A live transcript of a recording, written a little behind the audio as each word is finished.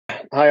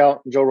Hi,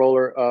 all. Joe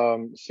Roller,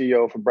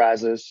 CEO for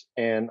Brazos,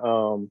 and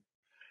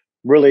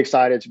really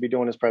excited to be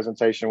doing this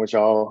presentation with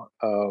y'all.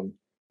 We're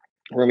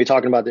going to be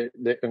talking about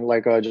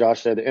like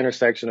Josh said, the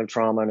intersection of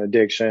trauma and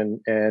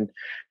addiction, and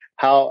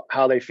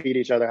how they feed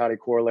each other, how they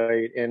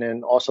correlate, and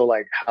then also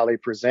like how they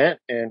present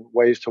and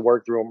ways to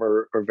work through them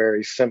are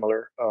very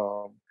similar.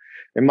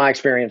 In my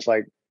experience,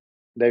 like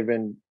they've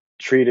been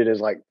treated as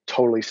like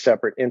totally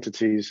separate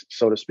entities,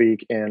 so to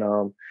speak.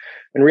 And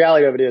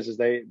reality of it is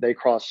they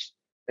cross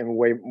in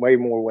way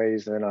more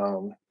ways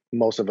than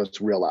most of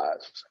us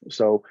realize.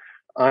 So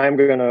I'm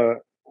gonna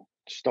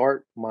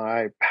start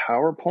my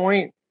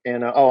PowerPoint,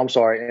 and oh, I'm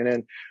sorry, and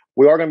then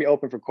we are going to be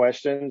open for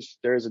questions.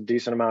 There's a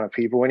decent amount of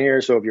people in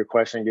here, so if your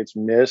question gets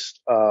missed,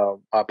 I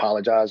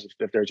apologize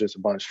if there's just a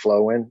bunch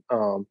flowing.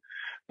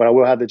 But I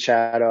will have the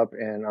chat up,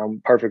 and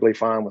I'm perfectly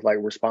fine with like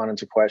responding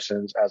to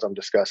questions as I'm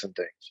discussing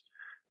things.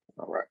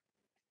 All right.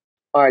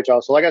 All right,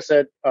 y'all. So like I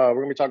said, we're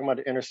going to be talking about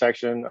the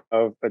intersection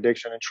of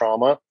addiction and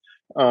trauma.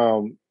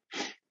 Um,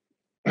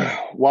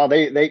 while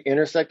they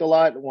intersect a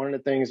lot, one of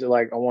the things that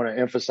like I want to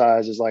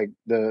emphasize is like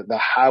the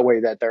highway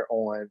that they're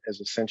on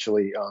is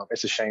essentially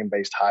it's a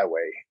shame-based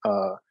highway.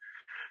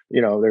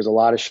 There's a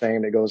lot of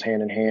shame that goes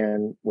hand in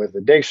hand with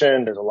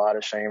addiction. There's a lot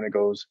of shame that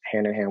goes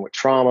hand in hand with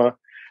trauma,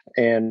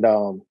 and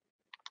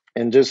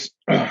just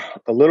a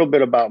little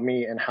bit about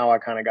me and how I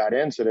kind of got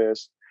into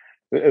this.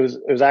 It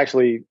was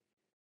actually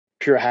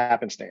pure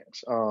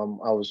happenstance. I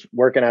was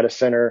working at a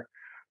center,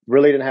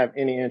 really didn't have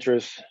any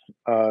interest,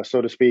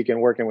 so to speak,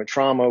 in working with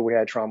trauma. We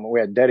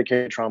had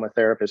dedicated trauma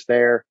therapists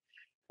there.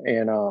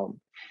 And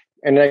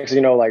next,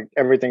 like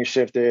everything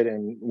shifted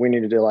and we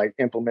needed to like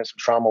implement some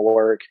trauma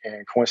work.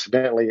 And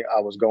coincidentally,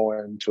 I was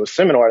going to a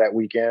seminar that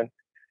weekend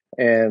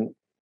and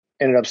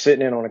ended up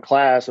sitting in on a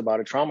class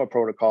about a trauma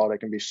protocol that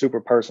can be super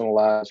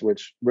personalized,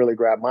 which really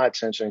grabbed my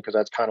attention because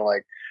that's kind of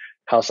like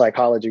how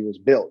psychology was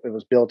built. It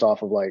was built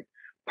off of like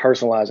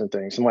personalizing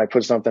things. Somebody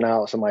puts something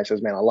out, somebody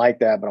says, man, I like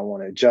that, but I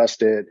want to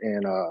adjust it.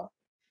 And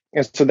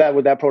so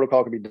that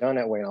protocol could be done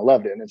that way. And I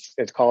loved it. And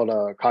it's called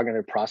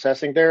cognitive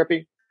processing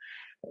therapy.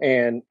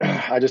 And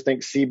I just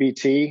think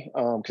CBT,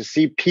 because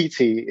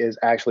CPT is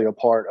actually a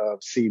part of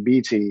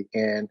CBT.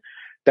 And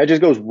that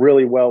just goes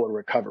really well with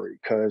recovery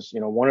because,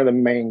 one of the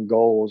main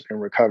goals in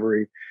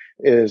recovery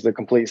is the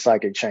complete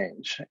psychic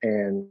change.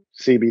 And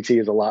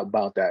CBT is a lot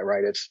about that,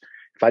 right? It's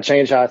if I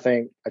change how I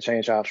think, I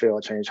change how I feel, I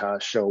change how I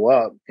show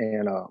up.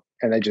 And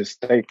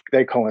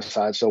they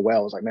coincide so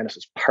well. It's like, man, this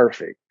is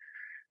perfect.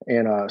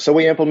 And so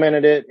we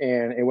implemented it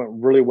and it went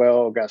really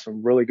well, got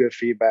some really good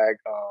feedback.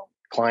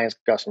 Clients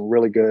got some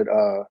really good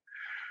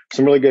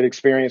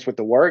experience with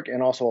the work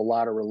and also a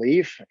lot of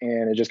relief.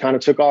 And it just kind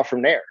of took off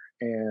from there.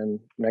 And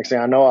next thing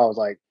I know, I was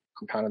like,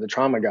 I'm kind of the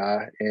trauma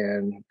guy.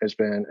 And it's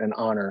been an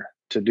honor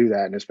to do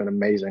that. And it's been an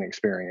amazing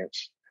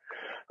experience.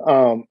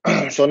 So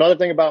another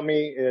thing about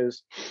me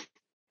is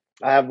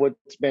I have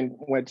what's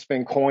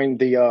been coined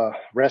the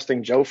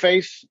resting Joe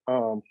face.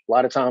 A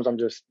lot of times I'm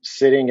just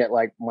sitting at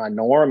like my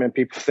norm and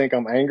people think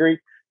I'm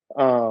angry.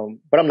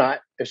 But I'm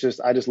not. It's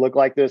just I just look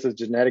like this.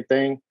 It's a genetic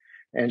thing.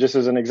 And just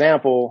as an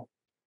example,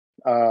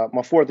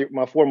 my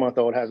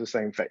 4-month-old has the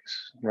same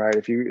face, right?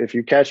 If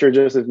you catch her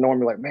just as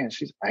normal, like, man,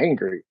 she's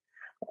angry.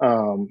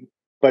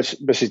 But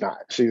she's not.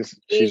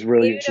 She's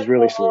really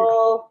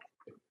sweet.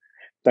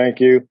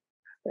 Thank you.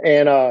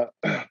 And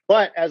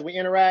but as we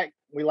interact,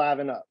 we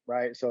liven up,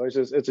 right? So it's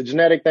a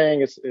genetic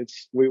thing.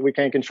 We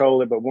can't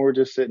control it, but when we're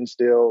just sitting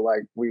still,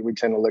 like we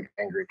tend to look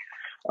angry.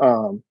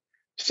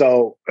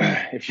 So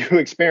if you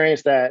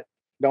experience that,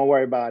 don't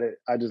worry about it.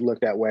 I just look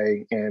that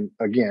way. And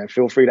again,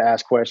 feel free to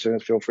ask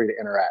questions, feel free to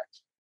interact.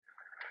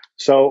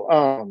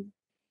 So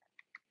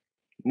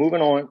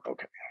moving on.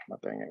 Okay, my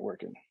thing ain't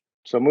working.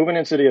 So moving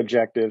into the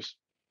objectives.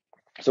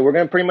 So we're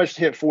going to pretty much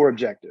hit 4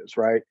 objectives,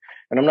 right?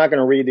 And I'm not going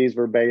to read these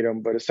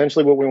verbatim, but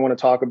essentially what we want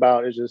to talk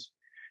about is just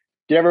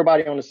get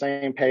everybody on the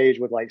same page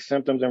with like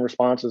symptoms and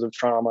responses of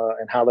trauma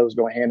and how those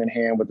go hand in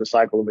hand with the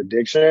cycle of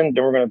addiction.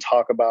 Then we're going to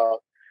talk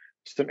about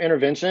some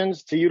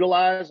interventions to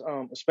utilize,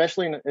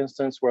 especially in an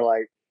instance where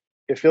like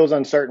it feels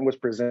uncertain what's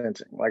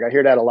presenting. Like I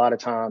hear that a lot of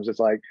times. It's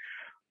like,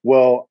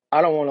 well,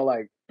 I don't want to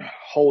like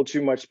hold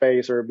too much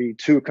space or be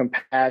too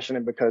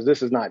compassionate because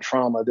this is not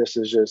trauma. This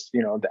is just,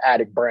 the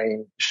addict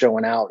brain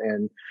showing out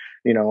and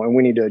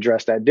we need to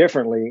address that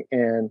differently.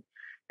 And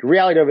the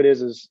reality of it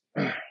is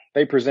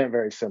they present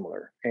very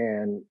similar.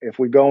 And if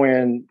we go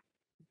in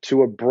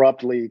too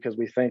abruptly because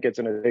we think it's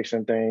an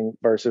addiction thing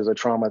versus a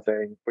trauma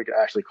thing, we could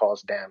actually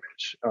cause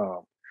damage.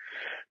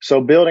 So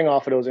building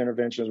off of those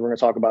interventions, we're going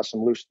to talk about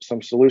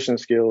some solution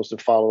skills to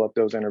follow up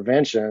those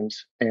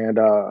interventions. And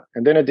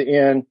then at the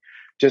end,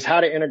 just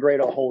how to integrate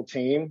a whole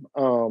team,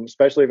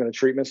 especially in a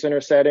treatment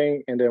center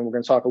setting. And then we're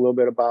going to talk a little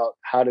bit about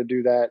how to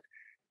do that.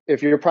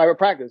 If you're a private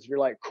practice, you're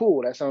like,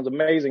 cool, that sounds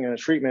amazing in a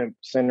treatment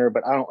center,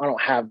 but I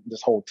don't have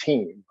this whole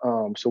team.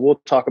 So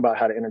we'll talk about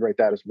how to integrate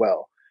that as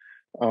well.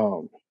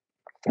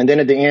 And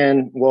then at the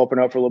end, we'll open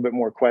up for a little bit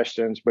more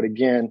questions. But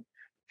again,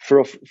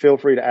 feel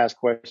free to ask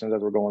questions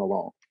as we're going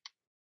along.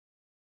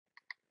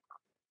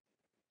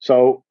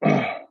 So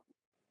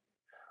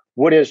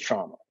what is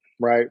trauma,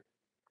 right?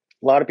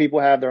 A lot of people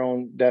have their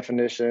own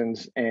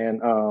definitions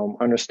and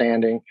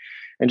understanding.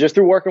 And just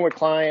through working with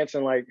clients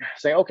and like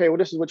saying, okay, well,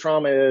 this is what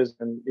trauma is.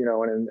 And,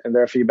 and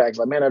their feedback is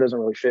like, man, that doesn't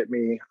really fit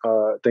me,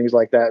 things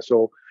like that.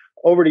 So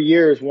over the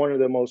years, one of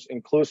the most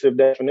inclusive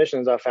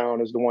definitions I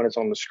found is the one that's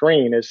on the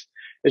screen. It's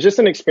just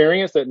an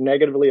experience that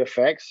negatively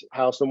affects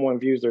how someone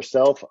views their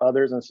self,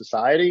 others, and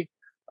society.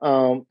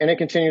 And it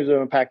continues to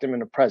impact them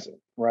in the present,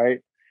 right?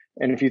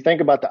 And if you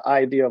think about the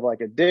idea of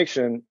like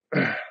addiction,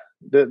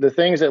 the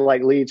things that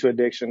like lead to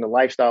addiction, the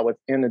lifestyle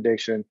within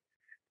addiction,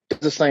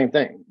 it's the same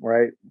thing,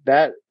 right?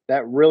 That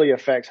really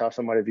affects how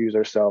somebody views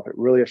themselves. It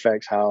really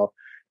affects how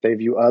they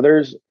view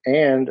others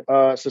and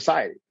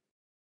society.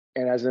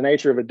 And as the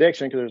nature of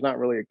addiction, because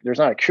there's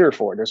not a cure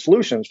for it. There's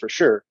solutions for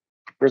sure.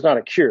 There's not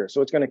a cure,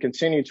 so it's going to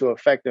continue to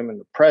affect them in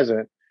the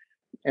present.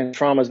 And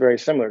trauma is very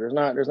similar.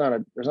 There's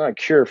not a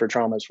cure for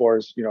trauma as far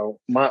as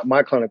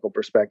my clinical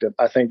perspective.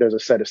 I think there's a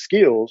set of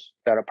skills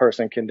that a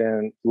person can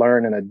then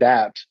learn and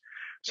adapt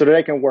so that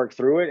they can work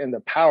through it, and the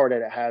power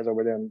that it has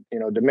over them,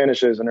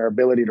 diminishes, and their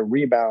ability to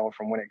rebound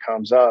from when it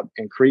comes up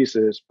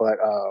increases. But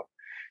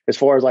as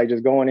far as like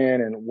just going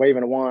in and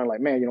waving a wand,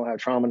 like, man, you don't have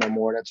trauma no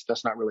more,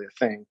 that's not really a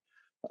thing.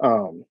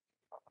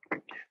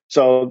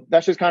 So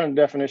that's just kind of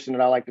the definition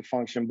that I like to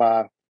function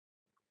by.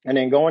 And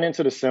then going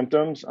into the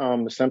symptoms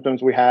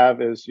we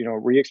have is,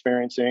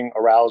 re-experiencing,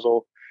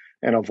 arousal,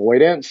 and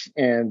avoidance.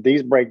 And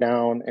these break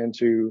down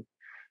into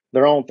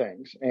their own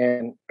things.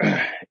 And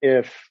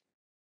if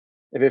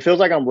it feels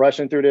like I'm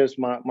rushing through this,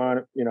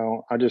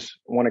 I just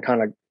want to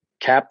kind of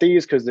cap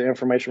these because the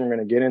information we're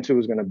going to get into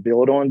is going to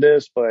build on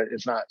this, but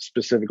it's not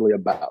specifically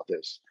about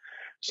this.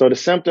 So the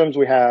symptoms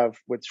we have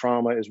with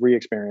trauma is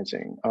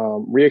re-experiencing.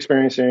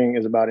 Re-experiencing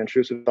is about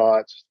intrusive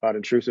thoughts, about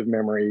intrusive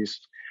memories,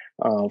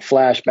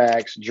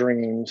 flashbacks,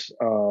 dreams.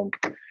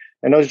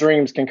 And those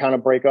dreams can kind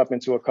of break up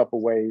into a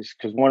couple ways,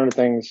 because one of the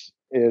things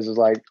is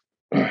like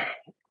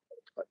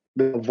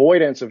the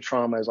avoidance of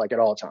trauma is like at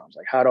all times.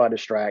 Like, how do I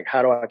distract?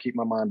 How do I keep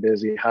my mind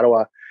busy? How do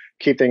I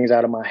keep things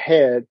out of my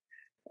head?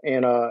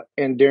 And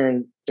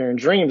during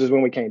dreams is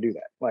when we can't do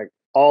that. Like,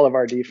 all of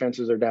our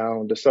defenses are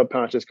down. The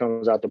subconscious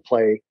comes out to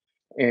play.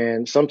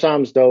 And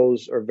sometimes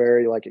those are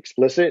very like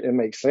explicit and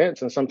make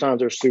sense. And sometimes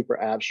they're super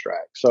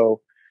abstract.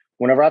 So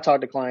whenever I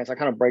talk to clients, I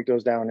kind of break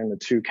those down into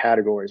two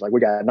categories. Like, we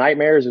got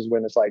nightmares is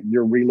when it's like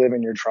you're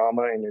reliving your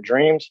trauma in your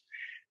dreams.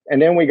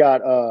 And then we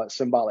got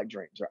symbolic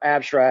dreams, or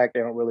abstract.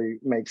 They don't really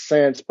make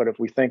sense. But if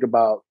we think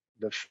about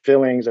the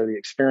feelings or the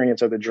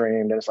experience of the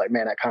dream, then it's like,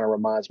 man, that kind of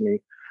reminds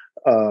me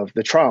of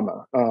the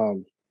trauma.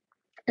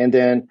 And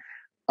then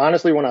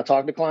honestly, when I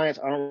talk to clients,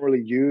 I don't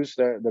really use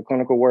the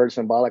clinical word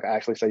symbolic. I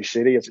actually say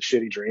shitty. It's a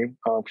shitty dream,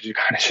 because you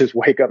kind of just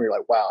wake up and you're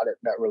like, wow,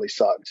 that really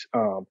sucked.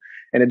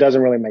 And it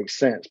doesn't really make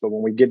sense. But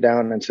when we get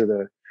down into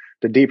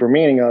the deeper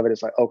meaning of it,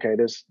 it's like, okay,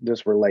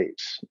 this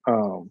relates.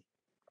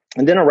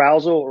 And then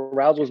arousal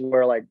is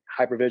where like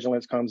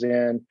hypervigilance comes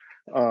in,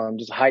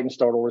 just heightened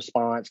startle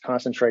response,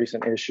 concentration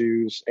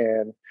issues,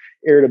 and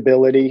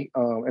irritability.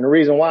 And the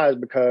reason why is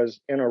because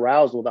in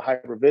arousal, the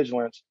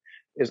hypervigilance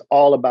is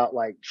all about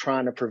like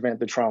trying to prevent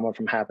the trauma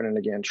from happening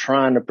again,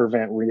 trying to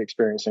prevent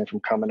re-experiencing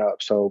from coming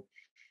up. So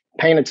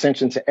paying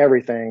attention to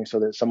everything so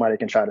that somebody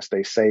can try to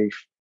stay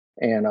safe,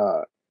 and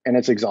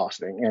it's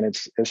exhausting, and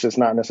it's just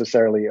not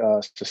necessarily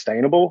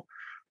sustainable,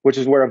 which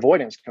is where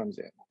avoidance comes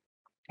in.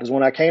 Because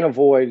when I can't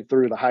avoid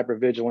through the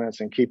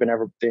hypervigilance and keeping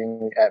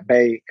everything at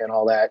bay and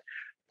all that,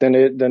 then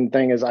the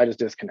thing is I just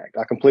disconnect.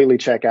 I completely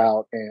check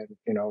out, and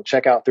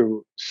check out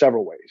through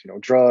several ways.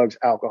 Drugs,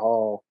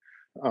 alcohol,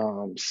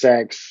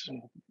 sex,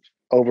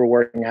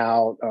 overworking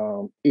out,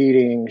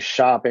 eating,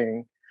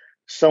 shopping,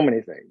 so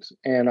many things,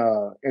 and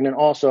then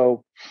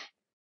also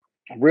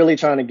really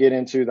trying to get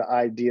into the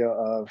idea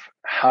of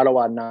how do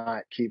I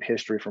not keep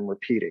history from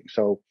repeating.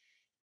 So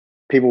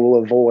people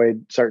will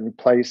avoid certain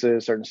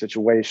places, certain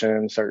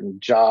situations, certain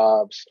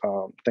jobs,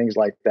 things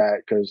like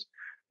that, because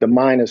the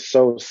mind is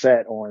so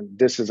set on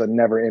this is a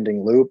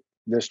never-ending loop.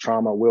 This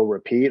trauma will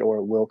repeat or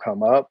it will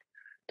come up,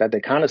 that they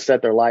kind of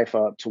set their life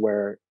up to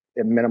where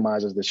it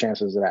minimizes the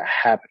chances of that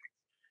happening.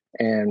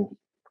 And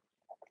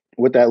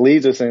what that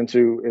leads us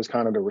into is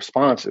kind of the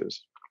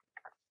responses.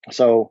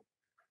 So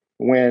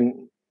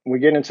when we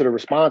get into the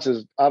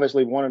responses,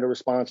 obviously one of the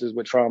responses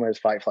with trauma is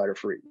fight, flight, or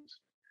freeze.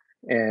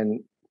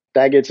 And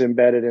that gets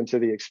embedded into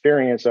the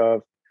experience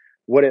of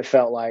what it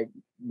felt like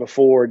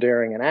before,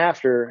 during, and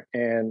after.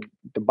 And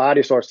the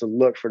body starts to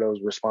look for those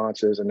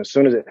responses. And as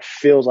soon as it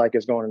feels like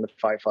it's going into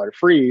fight, flight, or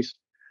freeze,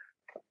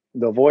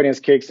 the avoidance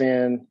kicks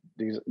in,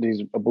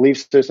 these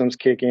belief systems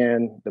kick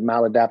in, the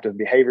maladaptive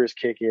behaviors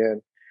kick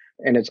in.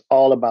 And it's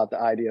all about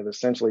the idea of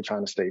essentially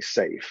trying to stay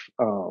safe.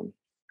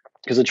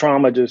 Because the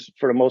trauma just,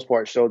 for the most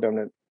part, showed them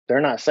that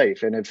they're not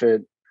safe. And if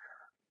it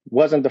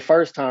wasn't the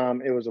first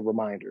time, it was a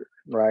reminder,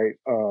 right?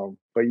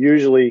 But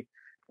usually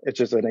it's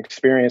just an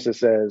experience that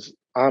says,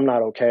 I'm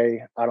not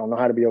okay. I don't know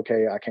how to be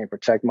okay. I can't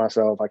protect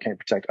myself. I can't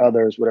protect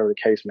others, whatever the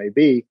case may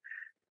be.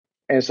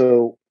 And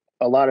so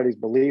a lot of these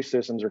belief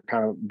systems are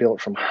kind of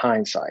built from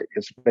hindsight.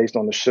 It's based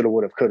on the shoulda,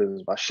 woulda, coulda.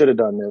 If I should have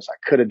done this, I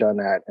could have done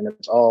that. And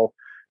it's all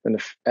in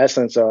the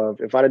essence of,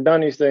 if I'd have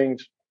done these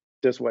things,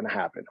 this wouldn't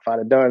happen. If I'd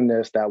have done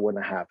this, that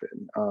wouldn't have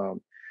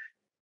happened.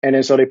 And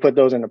then so they put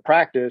those into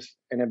practice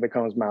and it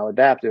becomes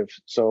maladaptive.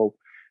 So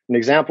an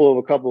example of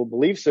a couple of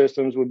belief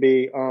systems would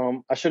be,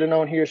 I should have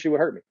known he or she would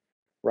hurt me,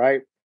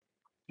 right?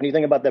 When you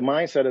think about the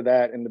mindset of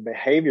that and the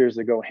behaviors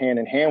that go hand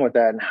in hand with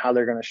that and how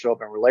they're going to show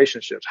up in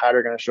relationships, how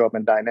they're going to show up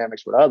in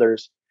dynamics with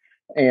others.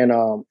 And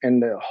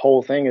the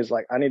whole thing is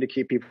like, I need to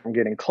keep people from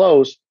getting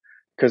close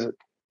because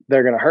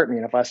they're going to hurt me.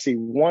 And if I see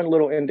one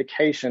little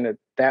indication that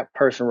that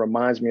person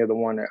reminds me of the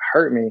one that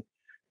hurt me,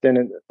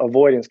 then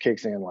avoidance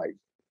kicks in like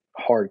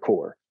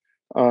hardcore.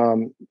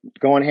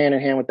 Going hand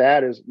in hand with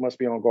that is must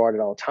be on guard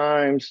at all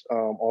times.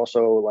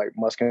 Also like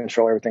must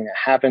control everything that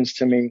happens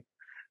to me.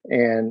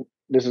 And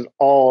this is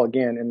all,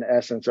 again, in the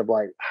essence of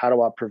like, how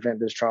do I prevent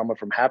this trauma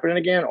from happening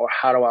again? Or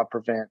how do I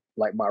prevent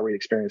like my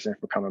re-experiencing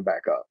from coming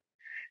back up?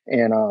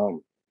 And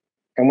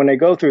when they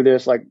go through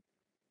this, like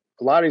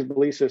a lot of these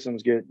belief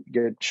systems get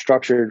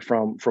structured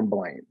from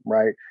blame,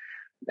 right?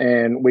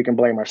 And we can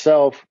blame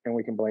ourselves and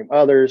we can blame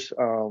others.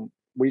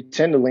 We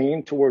tend to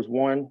lean towards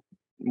one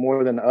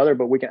more than the other,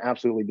 but we can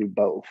absolutely do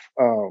both.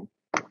 And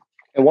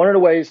one of the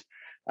ways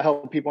I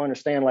help people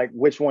understand like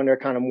which one they're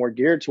kind of more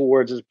geared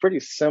towards is a pretty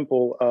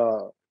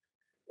simple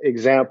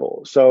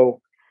example.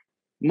 So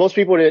most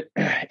people that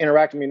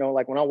interact with me know,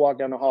 like when I walk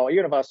down the hall,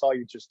 even if I saw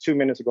you just 2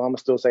 minutes ago, I'm gonna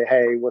still say,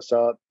 hey, what's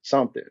up,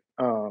 something.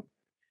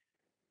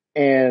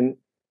 And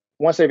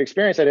once they've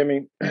experienced that in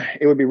me,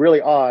 it would be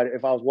really odd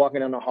if I was walking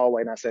down the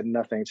hallway and I said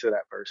nothing to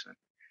that person.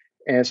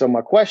 And so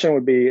my question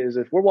would be, is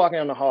if we're walking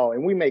down the hall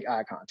and we make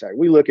eye contact,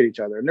 we look at each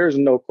other and there's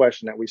no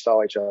question that we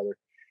saw each other.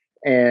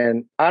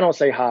 And I don't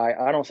say hi,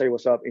 I don't say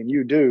what's up, and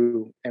you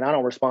do, and I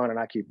don't respond and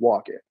I keep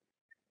walking.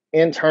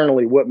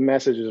 Internally, what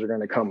messages are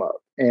going to come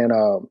up? And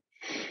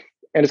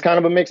it's kind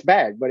of a mixed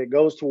bag, but it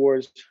goes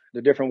towards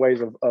the different ways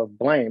of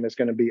blame. It's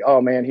going to be,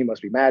 oh man, he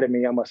must be mad at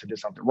me. I must have did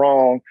something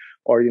wrong.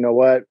 Or, you know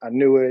what? I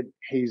knew it.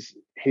 He's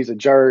a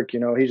jerk. You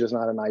know, he's just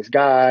not a nice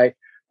guy.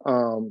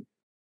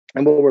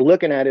 And what we're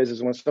looking at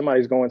is when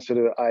somebody's going to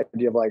the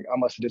idea of like, I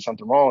must have did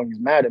something wrong. He's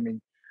mad at me.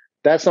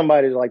 That's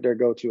somebody like their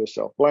go-to is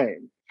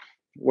self-blame.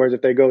 Whereas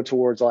if they go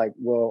towards like,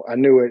 well, I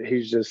knew it.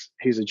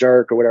 He's a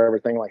jerk or whatever,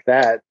 thing like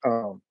that.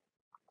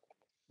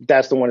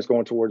 That's the one that's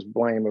going towards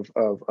blame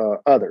of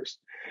others.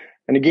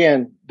 And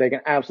again, they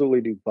can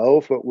absolutely do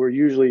both, but we're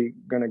usually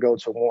going to go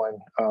to one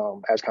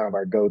as kind of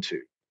our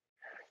go-to.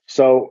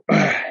 So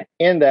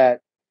in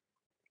that,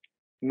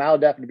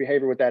 maladaptive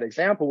behavior with that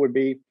example would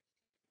be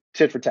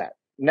tit for tat.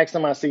 Next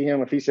time I see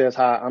him, if he says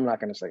hi, I'm not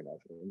going to say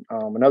nothing.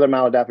 Another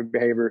maladaptive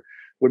behavior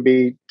would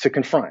be to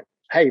confront.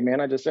 Hey,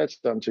 man, I just said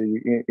something to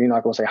you. You're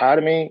not going to say hi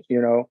to me,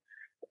 you know?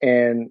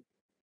 And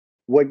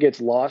what gets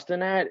lost in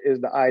that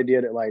is the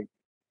idea that like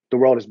the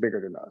world is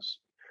bigger than us.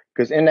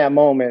 Because in that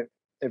moment,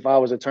 if I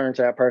was to turn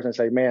to that person and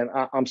say, man,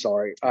 I'm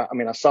sorry. I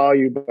mean, I saw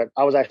you, but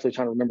I was actually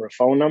trying to remember a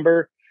phone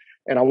number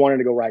and I wanted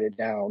to go write it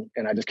down.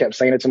 And I just kept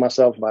saying it to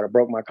myself. If I'd have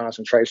broke my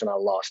concentration, I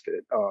lost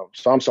it.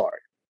 So I'm sorry.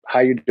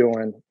 How you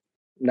doing?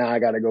 Now I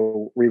got to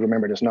go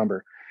remember this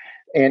number.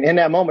 And in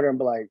that moment, I'm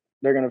like,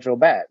 they're going to feel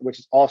bad, which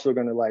is also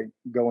going to like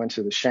go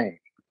into the shame.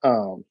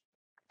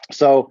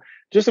 So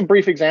just a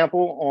brief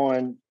example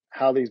on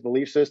how these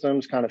belief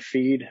systems kind of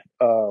feed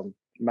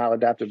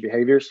maladaptive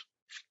behaviors.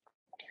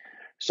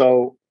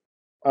 So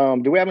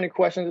do we have any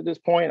questions at this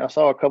point? I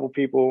saw a couple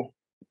people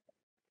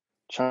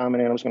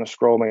chiming in. I'm just going to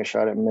scroll, make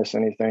sure I didn't miss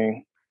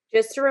anything.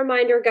 Just a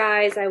reminder,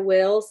 guys, I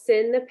will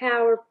send the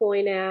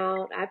PowerPoint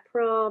out. I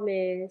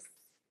promise.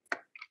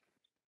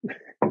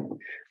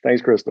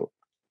 Thanks, Crystal.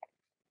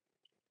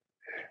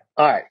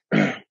 All right.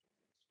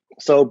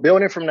 So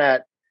building from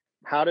that,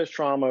 how does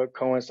trauma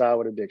coincide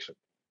with addiction?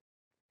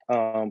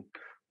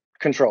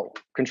 Control.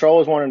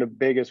 Control is one of the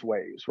biggest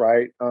ways,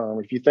 right?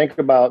 If you think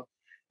about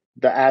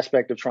the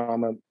aspect of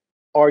trauma,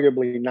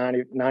 arguably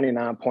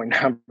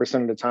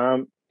 99.9% of the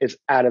time, it's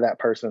out of that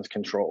person's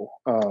control.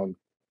 And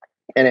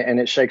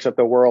it shakes up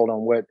the world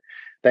on what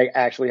they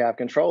actually have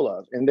control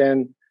of. And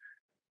then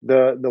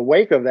the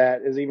wake of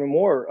that is even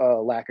more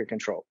lack of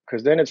control,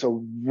 because then it's a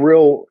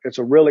real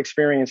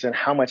experience in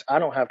how much I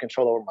don't have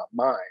control over my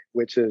mind,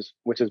 which is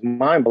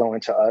mind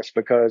blowing to us,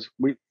 because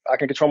I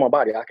can control my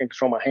body, I can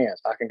control my hands,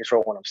 I can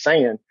control what I'm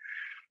saying,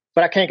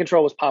 but I can't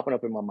control what's popping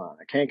up in my mind.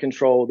 I can't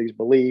control these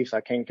beliefs,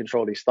 I can't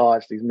control these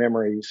thoughts, these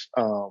memories,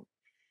 and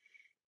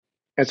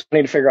so I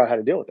need to figure out how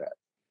to deal with that.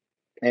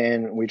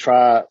 And we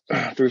try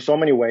through so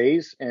many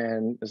ways.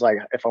 And it's like,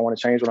 if I want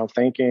to change what I'm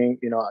thinking,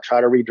 I try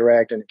to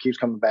redirect and it keeps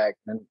coming back.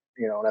 And,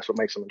 that's what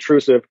makes them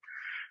intrusive.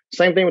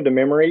 Same thing with the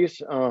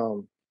memories.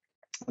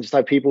 Just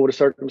like people with the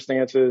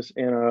circumstances.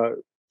 And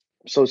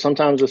so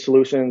sometimes the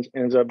solutions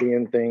ends up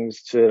being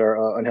things that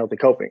are unhealthy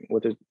coping,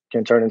 which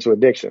can turn into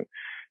addiction.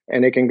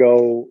 And it can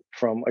go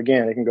from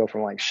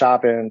like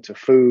shopping to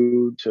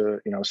food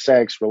to,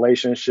 sex,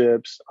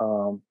 relationships,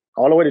 all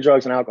the way to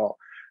drugs and alcohol.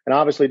 And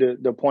obviously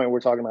the point we're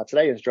talking about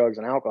today is drugs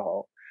and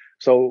alcohol.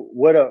 So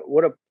what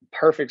a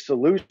perfect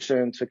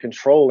solution to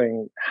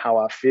controlling how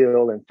I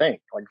feel and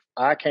think. Like,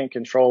 I can't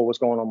control what's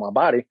going on in my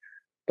body.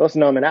 Let's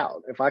numb it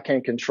out. If I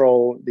can't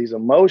control these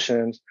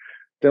emotions,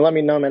 then let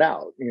me numb it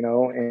out,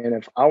 And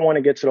if I want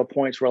to get to the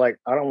points where, like,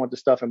 I don't want the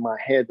stuff in my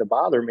head to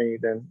bother me,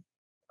 then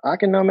I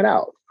can numb it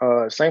out.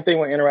 Same thing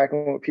with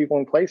interacting with people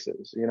in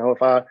places.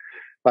 If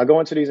I go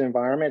into these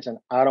environments and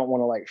I don't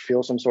want to, like,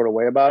 feel some sort of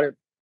way about it,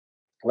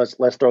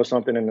 let's throw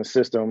something in the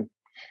system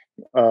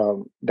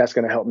that's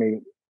going to help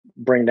me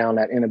bring down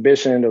that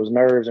inhibition, those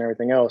nerves, and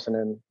everything else. And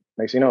then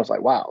next thing you know, it's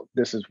like, wow,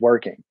 this is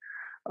working.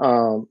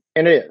 And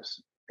it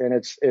is, and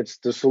it's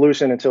the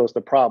solution until it's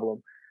the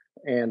problem.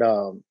 And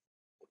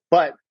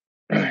but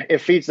it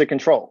feeds the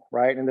control,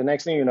 right? And the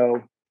next thing you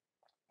know,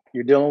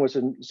 you're dealing with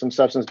some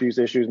substance abuse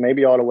issues,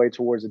 maybe all the way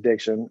towards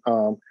addiction.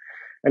 And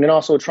then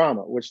also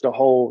trauma, which the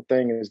whole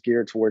thing is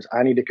geared towards,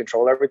 I need to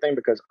control everything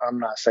because I'm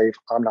not safe,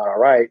 I'm not all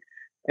right.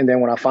 And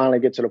then when I finally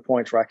get to the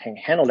point where I can't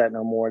handle that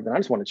no more, then I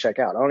just want to check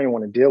out. I don't even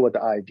want to deal with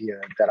the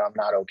idea that I'm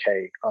not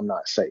okay, I'm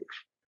not safe.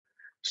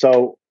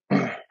 So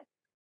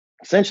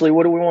essentially,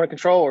 what do we want to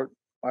control? Or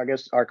I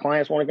guess our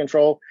clients want to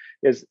control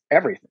is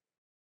everything.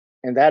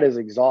 And that is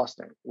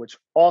exhausting, which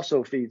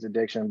also feeds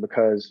addiction,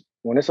 because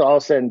when it's all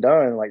said and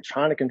done, like,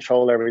 trying to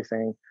control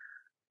everything,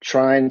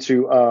 trying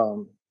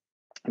to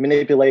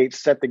manipulate,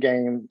 set the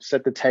game,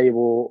 set the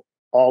table,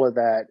 all of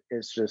that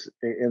is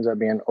it ends up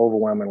being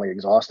overwhelmingly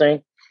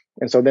exhausting.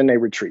 And so then they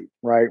retreat,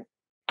 right?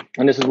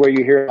 And this is where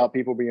you hear about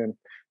people being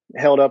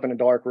held up in a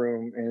dark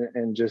room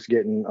and just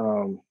getting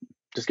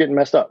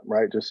messed up,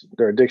 right? Just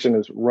their addiction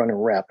is running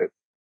rapid.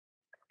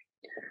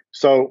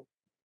 So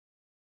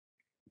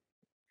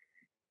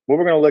what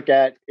we're going to look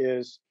at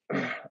is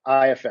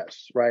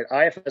IFS, right?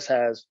 IFS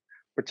has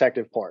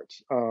protective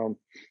parts.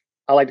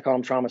 I like to call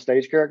them trauma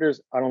stage characters.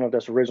 I don't know if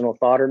that's original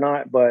thought or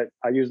not, but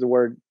I use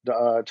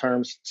the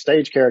terms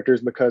stage characters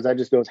because that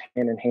just goes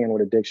hand in hand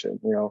with addiction.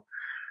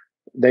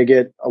 They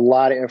get a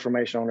lot of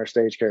information on their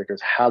stage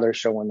characters, how they're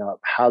showing up,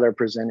 how they're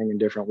presenting in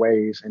different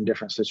ways, in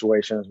different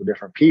situations with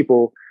different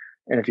people.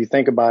 And if you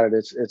think about it,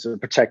 it's a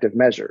protective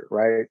measure,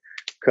 right?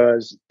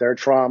 Because their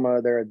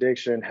trauma, their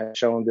addiction has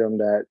shown them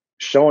that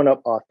showing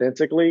up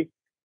authentically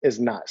is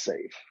not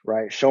safe,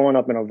 right? Showing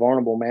up in a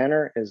vulnerable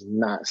manner is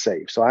not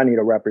safe. So I need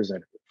a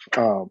representative.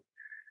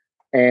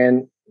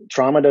 And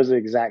trauma does the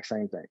exact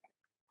same thing.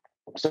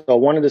 So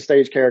one of the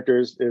stage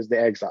characters is the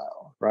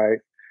exile, right?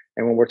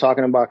 And when we're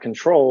talking about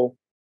control,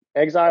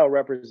 exile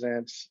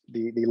represents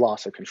the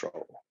loss of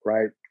control,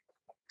 right?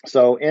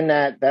 So in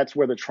that's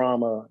where the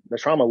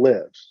trauma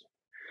lives.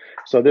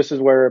 So this is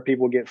where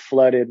people get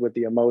flooded with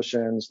the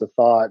emotions, the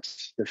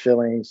thoughts, the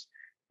feelings,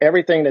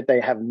 everything that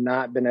they have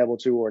not been able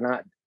to or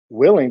not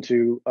willing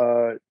to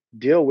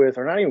deal with,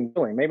 or not even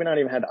willing, maybe not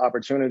even had the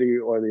opportunity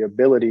or the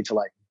ability to,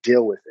 like,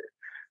 deal with it.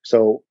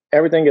 So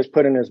everything gets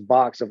put in this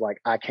box of,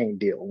 like, I can't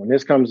deal. When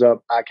this comes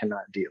up, I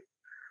cannot deal.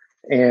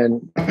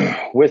 And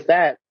with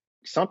that,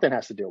 something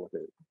has to deal with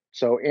it.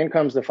 So in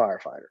comes the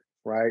firefighter,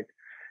 right?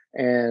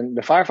 And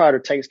the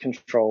firefighter takes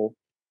control,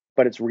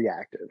 but it's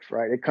reactive,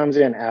 right? It comes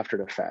in after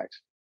the fact.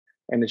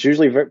 And it's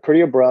usually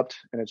pretty abrupt,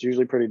 and it's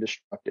usually pretty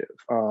destructive.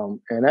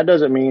 And that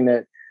doesn't mean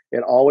that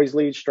it always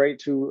leads straight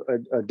to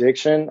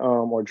addiction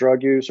or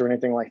drug use or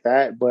anything like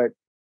that, but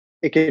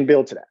it can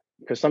build to that,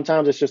 because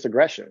sometimes it's just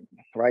aggression,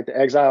 right? The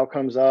exile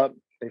comes up,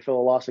 they feel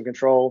a loss of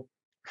control.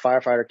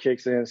 Firefighter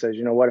kicks in and says,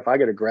 you know what, if I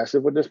get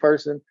aggressive with this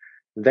person,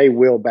 they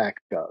will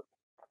back up,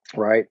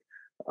 right?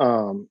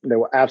 They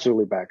will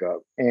absolutely back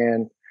up.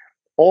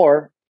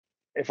 Or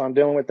if I'm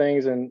dealing with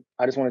things and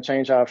I just want to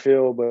change how I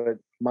feel, but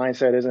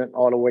mindset isn't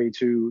all the way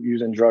to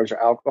using drugs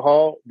or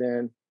alcohol,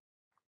 then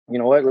you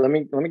know what, let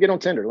me get on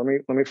Tinder.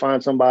 Let me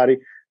find somebody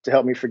to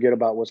help me forget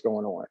about what's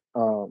going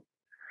on.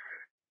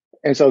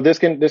 And so this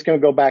can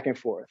go back and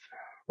forth,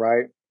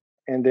 right?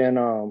 And then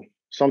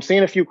so I'm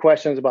seeing a few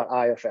questions about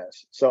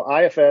IFS. So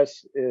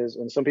IFS is,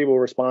 and some people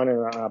responded,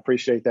 and I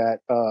appreciate that.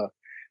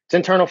 It's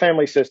internal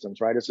family systems,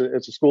 right? It's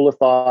a school of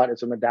thought.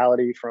 It's a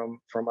modality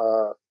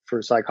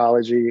for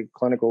psychology,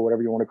 clinical,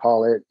 whatever you want to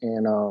call it.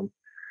 And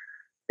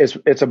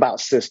it's about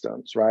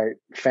systems, right?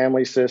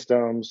 Family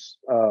systems,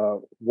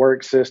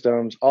 work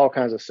systems, all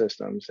kinds of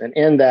systems. And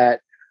in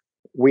that,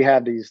 we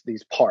have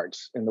these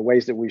parts and the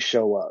ways that we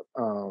show up.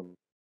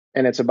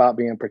 And it's about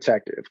being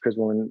protective, because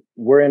when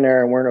we're in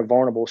there and we're in a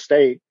vulnerable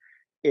state,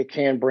 it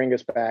can bring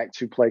us back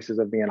to places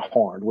of being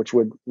harmed, which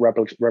would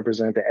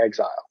represent the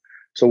exile.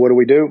 So what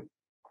do?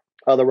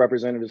 Other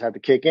representatives have to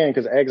kick in,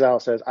 because exile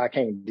says, I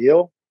can't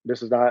deal.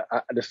 This is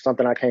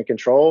something I can't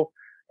control.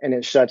 And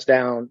it shuts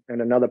down,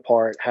 and another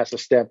part has to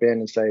step in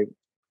and say,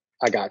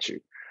 I got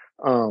you.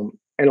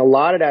 And a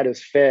lot of that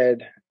is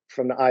fed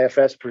from the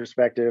IFS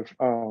perspective,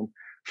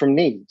 from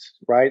needs,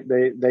 right?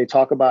 They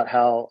talk about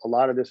how a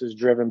lot of this is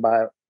driven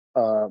by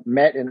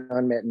met and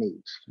unmet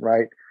needs,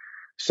 right?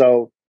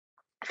 So,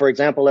 for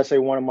example, let's say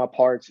one of my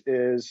parts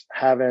is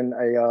having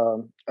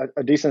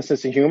a decent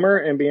sense of humor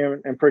and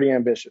being pretty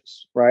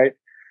ambitious, right?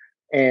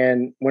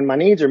 And when my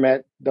needs are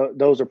met,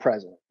 those are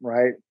present,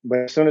 right? But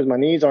as soon as my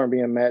needs aren't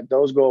being met,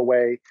 those go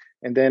away,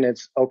 And then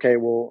it's okay,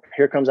 well,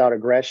 here comes out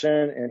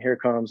aggression, and here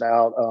comes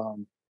out,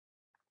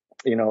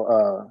 you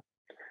know,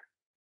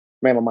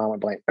 man, my mind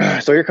went blank.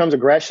 So here comes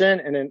aggression,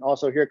 and then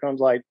also here comes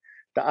like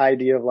the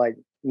idea of like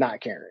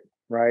not caring,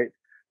 right?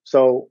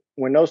 So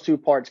when those two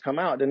parts come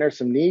out, then there's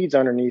some needs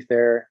underneath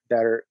there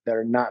that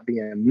are not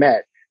being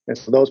met, and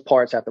so those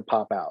parts have to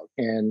pop out.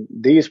 And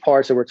these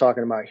parts that we're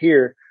talking about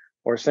here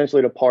are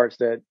essentially the parts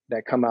that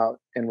come out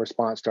in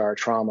response to our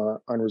trauma,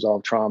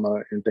 unresolved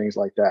trauma, and things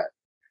like that.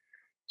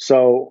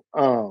 So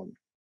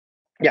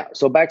yeah,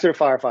 so back to the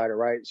firefighter,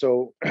 right?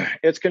 So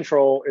it's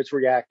control, it's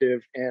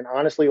reactive, and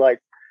honestly, like,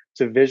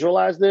 to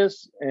visualize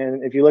this,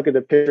 and if you look at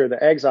the picture of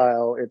the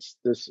exile, it's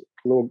this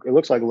little, it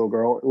looks like a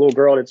little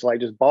girl that's like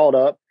just balled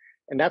up,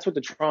 and that's what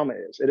the trauma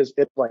is.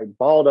 It's like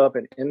balled up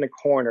and in the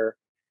corner,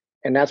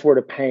 and that's where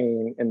the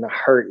pain and the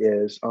hurt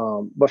is.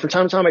 But from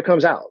time to time it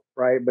comes out,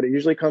 right? But it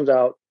usually comes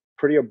out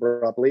pretty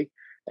abruptly,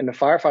 and the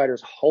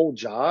firefighter's whole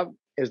job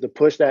is to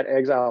push that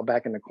exile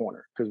back in the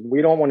corner, because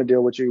we don't want to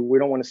deal with you. We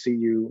don't want to see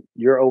you.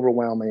 You're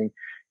overwhelming.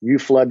 You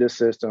flood the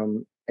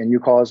system, and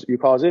you cause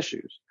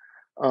issues.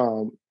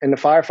 And the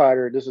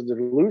firefighter, this is the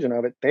delusion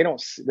of it. They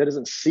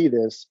doesn't see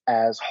this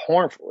as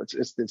harmful.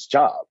 It's its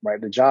job, right?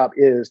 The job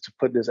is to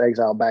put this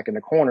exile back in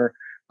the corner,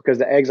 because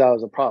the exile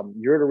is a problem.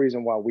 You're the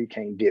reason why we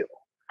can't deal.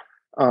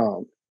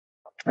 And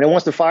then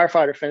once the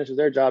firefighter finishes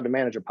their job, the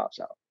manager pops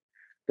out.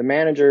 The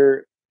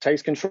manager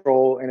takes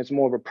control, and it's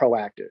more of a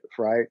proactive,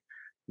 right?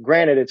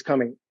 Granted, it's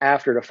coming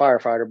after the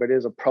firefighter, but it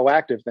is a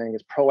proactive thing.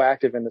 It's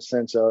proactive in the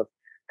sense of,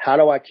 how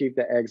do I keep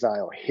the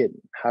exile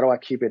hidden? How do I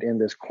keep it in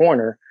this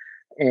corner?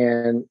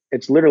 And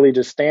it's literally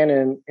just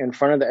standing in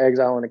front of the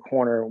exile in the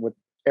corner with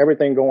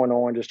everything going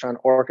on, just trying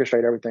to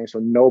orchestrate everything so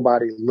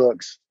nobody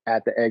looks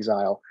at the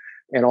exile,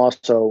 and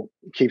also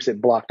keeps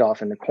it blocked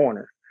off in the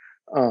corner.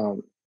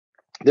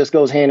 This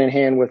goes hand in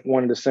hand with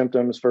one of the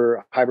symptoms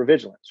for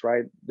hypervigilance,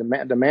 right?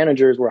 The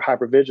managers where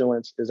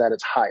hypervigilance is at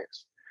its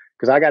highest,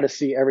 because I got to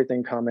see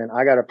everything coming.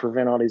 I got to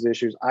prevent all these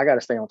issues. I got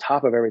to stay on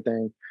top of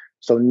everything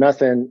so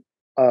nothing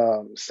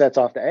sets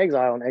off the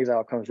exile, and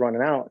exile comes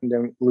running out, and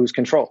then lose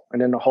control. And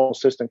then the whole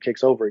system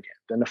kicks over again.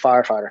 Then the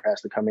firefighter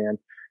has to come in.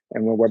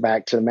 And when we're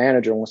back to the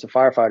manager, once the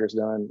firefighter's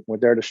done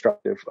with their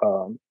destructive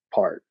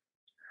part.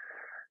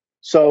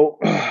 So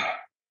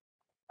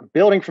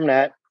building from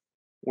that,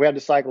 we have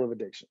the cycle of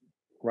addiction,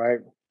 right?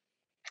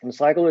 And the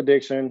cycle of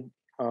addiction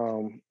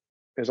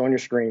is on your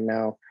screen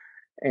now.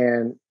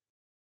 And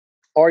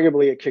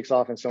arguably it kicks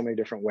off in so many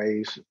different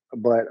ways,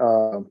 but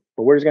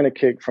we're just going to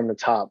kick from the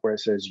top where it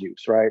says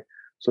use, right?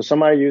 So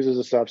somebody uses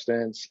a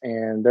substance,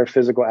 and their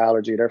physical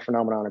allergy, their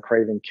phenomenon of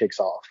craving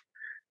kicks off.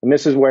 And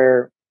this is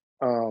where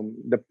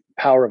the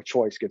power of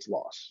choice gets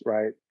lost,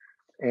 right?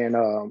 And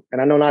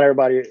I know not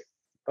everybody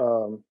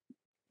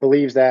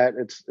believes that.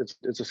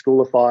 It's a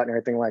school of thought and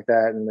everything like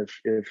that. And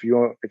if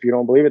you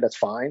don't believe it, that's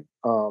fine.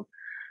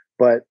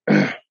 But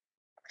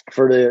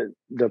for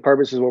the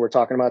purposes of what we're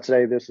talking about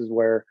today, this is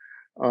where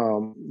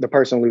the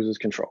person loses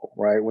control,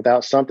 right?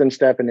 Without something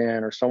stepping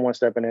in, or someone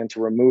stepping in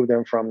to remove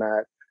them from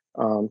that,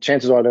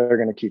 chances are they're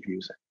going to keep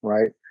using,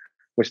 right?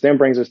 Which then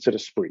brings us to the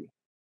spree.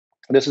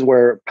 This is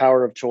where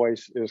power of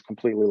choice is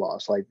completely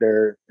lost. Like,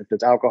 if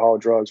it's alcohol,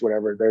 drugs,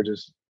 whatever, they're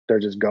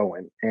just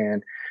going,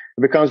 and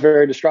it becomes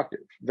very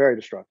destructive, very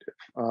destructive.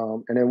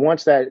 And then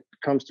once that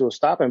comes to a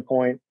stopping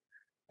point,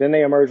 then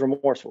they emerge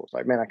remorseful. It's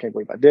like, man, I can't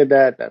believe I did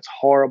that. That's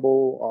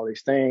horrible. All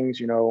these things,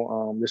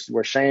 this is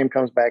where shame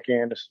comes back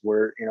in. This is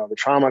where, the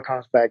trauma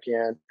comes back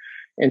in.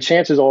 And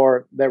chances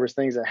are there was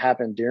things that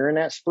happened during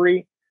that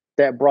spree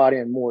that brought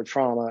in more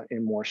trauma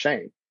and more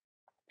shame.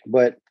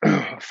 But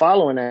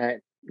following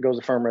that goes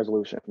a firm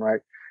resolution, right?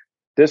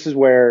 This is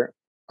where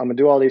I'm going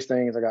to do all these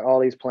things. I got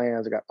all these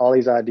plans. I got all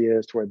these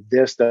ideas to where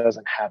this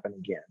doesn't happen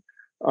again.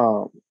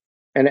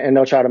 And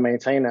they'll try to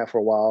maintain that for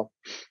a while.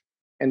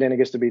 And then it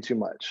gets to be too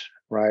much,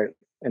 right?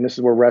 And this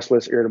is where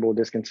restless, irritable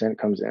discontent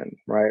comes in,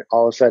 right?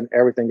 All of a sudden,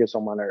 everything gets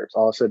on my nerves.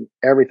 All of a sudden,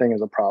 everything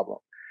is a problem.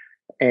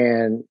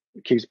 And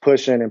it keeps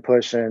pushing and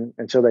pushing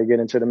until they get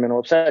into the mental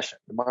obsession.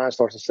 The mind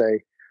starts to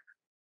say,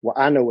 well,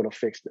 I know what'll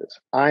fix this.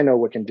 I know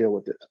what can deal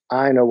with this.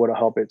 I know what'll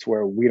help it to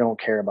where we don't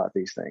care about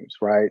these things,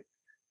 right?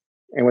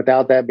 And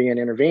without that being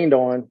intervened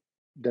on,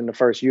 then the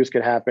first use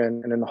could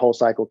happen, and then the whole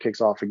cycle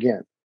kicks off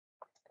again.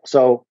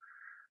 So,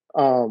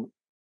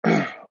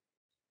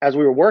 as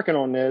we were working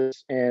on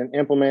this and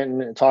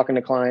implementing and talking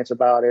to clients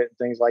about it,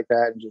 things like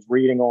that, and just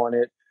reading on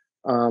it,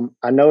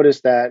 I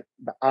noticed that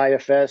the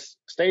IFS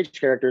stage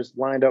characters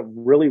lined up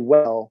really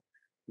well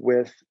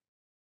with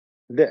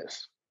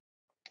this.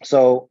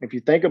 So if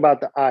you think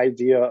about the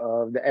idea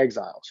of the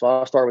exile, so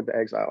I'll start with the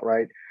exile,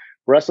 right?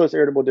 Restless,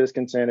 irritable,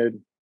 discontented,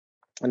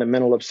 and the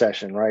mental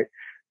obsession, right?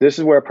 This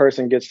is where a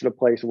person gets to the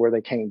place where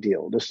they can't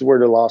deal. This is where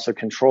the loss of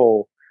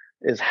control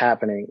is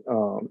happening.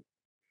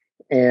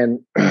 And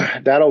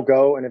that'll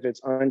go. And if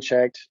it's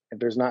unchecked, if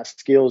there's not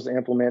skills to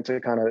implement to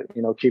kind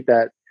of, keep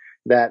that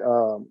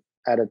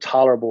at a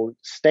tolerable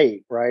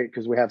state, right?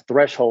 Because we have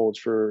thresholds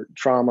for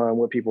trauma and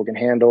what people can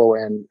handle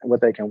and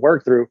what they can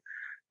work through.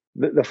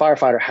 The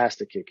firefighter has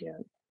to kick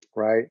in,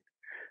 right?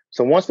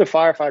 So once the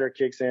firefighter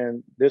kicks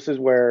in, this is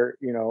where,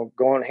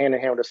 going hand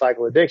in hand with the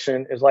cycle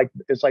addiction is like,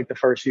 it's like the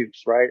first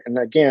use, right? And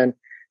again,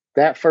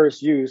 that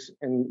first use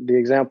in the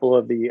example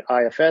of the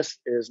IFS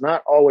is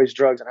not always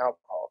drugs and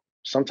alcohol.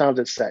 Sometimes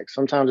it's sex.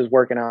 Sometimes it's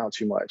working out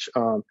too much.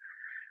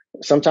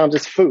 Sometimes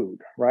it's food,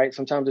 right?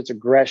 Sometimes it's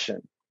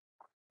aggression.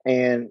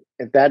 And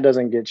if that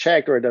doesn't get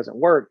checked or it doesn't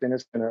work, then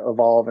it's going to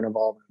evolve and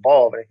evolve and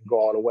evolve, and it can go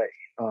all the way.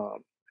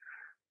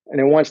 And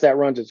then once that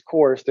runs its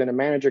course, then the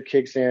manager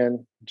kicks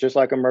in, just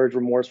like emerge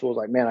remorseful. It's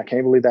like, man, I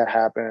can't believe that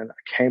happened.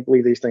 I can't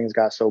believe these things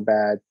got so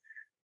bad.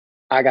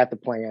 I got the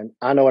plan.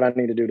 I know what I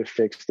need to do to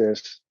fix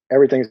this.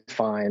 Everything's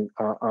fine.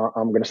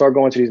 I'm going to start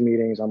going to these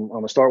meetings. I'm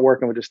going to start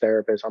working with this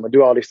therapist. I'm going to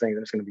do all these things,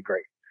 and it's going to be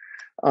great.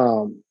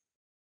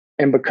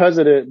 And because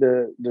of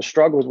the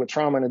struggles with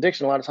trauma and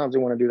addiction, a lot of times they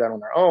want to do that on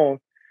their own,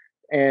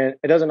 and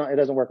it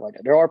doesn't work like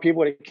that. There are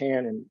people that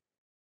can, and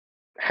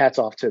hats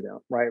off to them,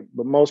 right?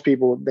 But most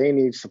people, they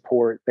need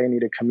support. They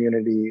need a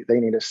community. They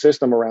need a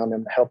system around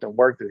them to help them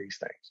work through these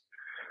things.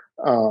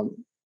 And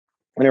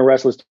then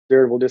restless,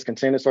 irritable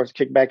discontent starts to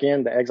kick back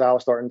in. The exile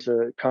is starting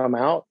to come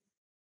out,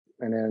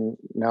 and then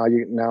now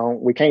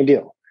we can't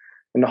deal,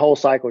 and the whole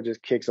cycle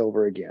just kicks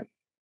over again.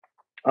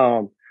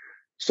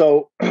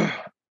 So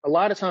a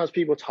lot of times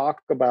people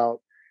talk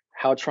about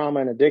how trauma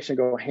and addiction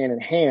go hand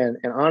in hand,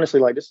 and honestly,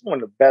 like, this is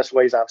one of the best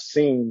ways I've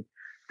seen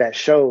that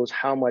shows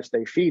how much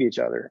they feed each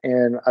other.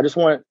 And I just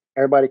want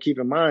everybody to keep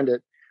in mind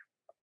that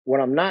what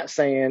I'm not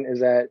saying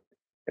is that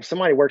if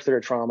somebody works through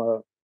their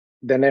trauma,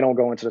 then they don't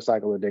go into the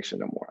cycle of addiction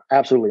no more.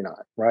 Absolutely not,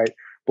 right?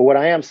 But what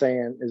I am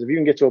saying is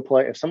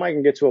if somebody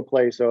can get to a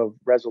place of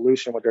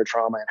resolution with their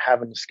trauma and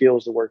having the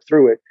skills to work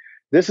through it,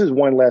 this is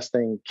one less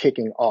thing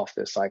kicking off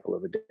this cycle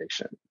of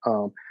addiction.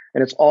 And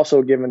it's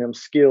also giving them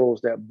skills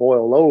that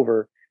boil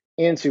over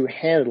into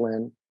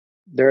handling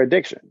their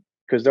addiction.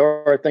 Because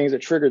there are things that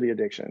trigger the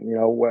addiction,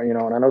 and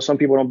I know some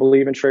people don't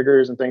believe in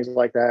triggers and things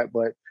like that,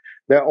 but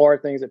there are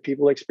things that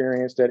people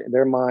experience that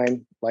their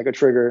mind, like a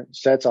trigger,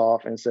 sets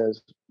off and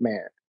says,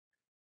 man,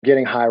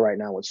 getting high right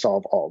now would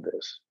solve all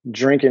this.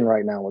 Drinking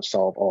right now would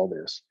solve all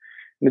this.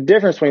 And the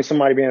difference between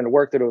somebody being able to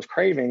work through those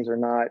cravings or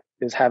not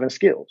is having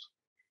skills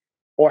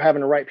or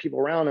having the right people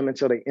around them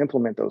until they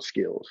implement those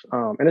skills.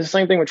 And it's the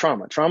same thing with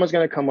trauma. Trauma is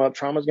going to come up.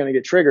 Trauma is going to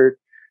get triggered.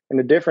 And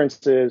the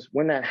difference is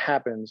when that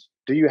happens,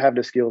 do you have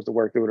the skills to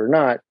work through it or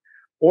not?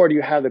 Or do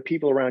you have the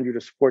people around you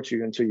to support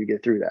you until you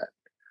get through that?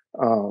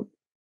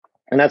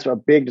 And that's a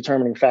big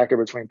determining factor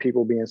between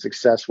people being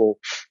successful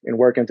in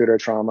working through their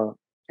trauma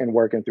and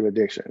working through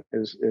addiction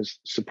is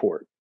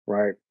support,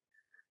 right?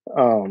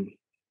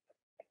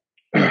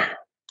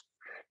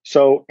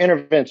 So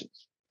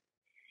interventions.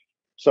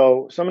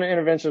 So some of the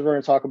interventions we're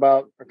going to talk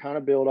about are kind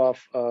of build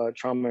off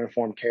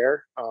trauma-informed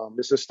care.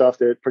 This is stuff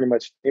that pretty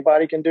much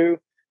anybody can do.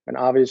 And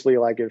obviously,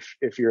 like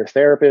if you're a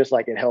therapist,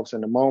 like it helps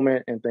in the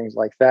moment and things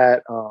like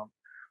that.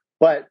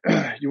 But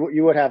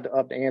you would have to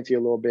up the ante a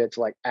little bit to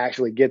like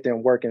actually get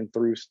them working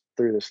through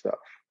this stuff.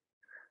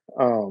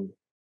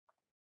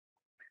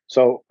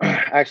 So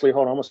actually,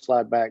 hold on, I'm gonna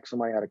slide back.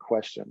 Somebody had a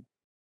question.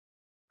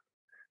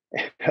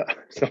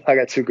 So I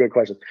got two good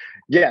questions.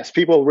 Yes,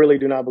 people really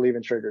do not believe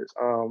in triggers.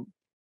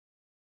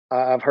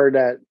 I've heard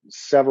that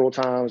several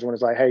times when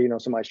it's like, hey,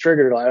 somebody's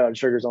triggered, like, oh,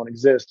 triggers don't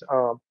exist.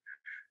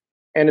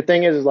 And the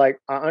thing is like,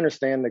 I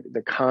understand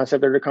the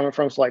concept that they're coming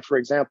from. So like, for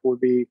example,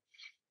 would be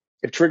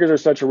if triggers are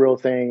such a real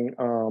thing,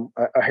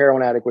 a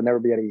heroin addict would never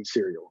be able to eat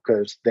cereal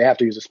because they have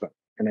to use a spoon.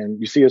 And then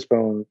you see a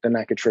spoon, then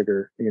that could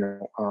trigger,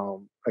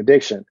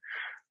 addiction.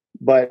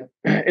 But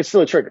it's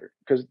still a trigger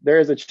because there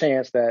is a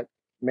chance that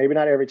maybe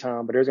not every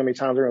time, but there's going to be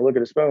times they're going to look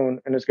at a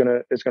spoon and it's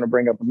going to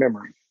bring up a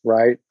memory,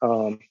 right?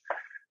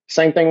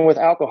 Same thing with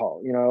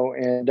alcohol,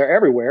 and they're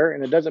everywhere.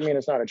 And it doesn't mean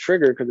it's not a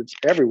trigger because it's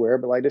everywhere.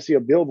 But like they see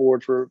a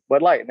billboard for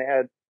Bud Light and they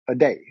had a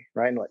day,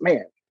 right? And like,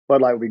 man,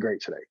 Bud Light would be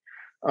great today.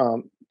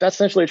 That's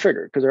essentially a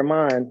trigger because their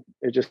mind,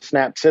 it just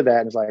snapped to that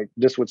and it's like,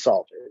 this would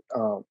solve it.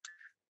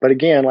 But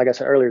again, like I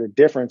said earlier, the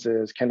difference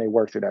is, can they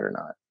work through that or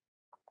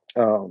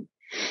not?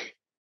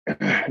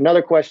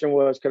 Another question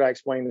was, could I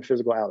explain the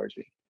physical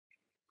allergy?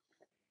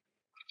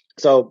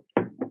 So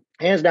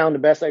hands down, the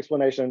best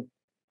explanation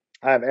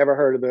I've ever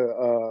heard of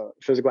the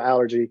physical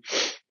allergy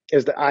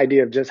is the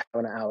idea of just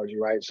having an allergy,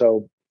 right?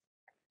 So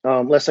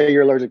let's say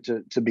you're allergic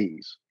to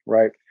bees,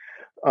 right?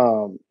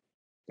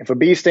 If a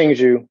bee stings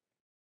you,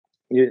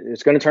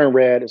 it's going to turn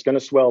red, it's going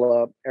to swell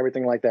up,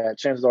 everything like that.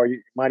 Chances are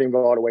you might even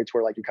go all the way to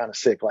where like you're kind of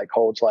sick, like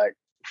colds, like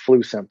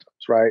flu symptoms,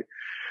 right?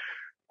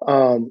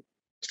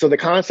 So the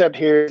concept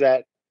here is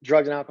that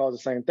drugs and alcohol is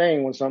the same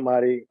thing when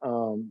somebody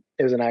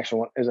is an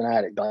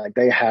addict. Like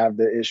they have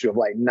the issue of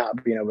like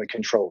not being able to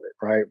control it,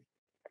 right?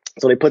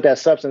 So they put that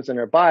substance in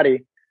their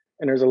body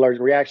and there's an allergic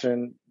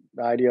reaction,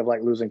 the idea of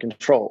like losing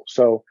control.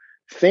 So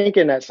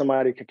thinking that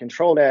somebody could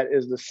control that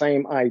is the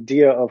same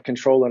idea of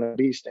controlling a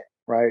bee sting,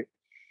 right?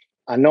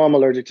 I know I'm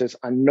allergic to this.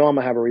 I know I'm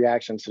going to have a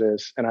reaction to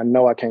this and I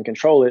know I can't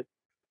control it,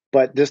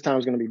 but this time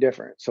is going to be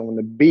different. So when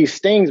the bee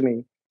stings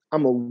me,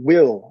 I'm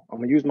going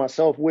to use my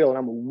self-will and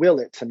I'm going to will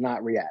it to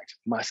not react.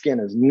 My skin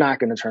is not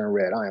going to turn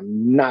red. I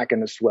am not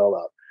going to swell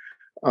up.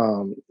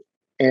 Um,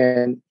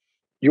 and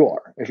you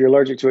are. If you're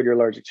allergic to it, you're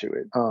allergic to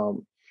it.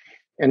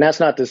 And that's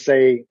not to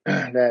say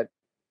that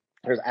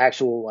there's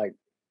actual like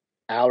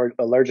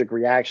allergic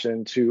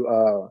reaction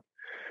to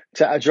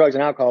drugs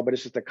and alcohol, but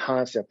it's just the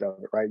concept of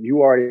it, right?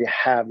 You already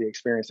have the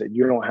experience that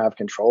you don't have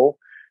control,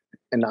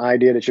 and the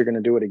idea that you're going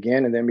to do it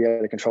again and then be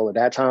able to control it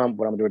that time,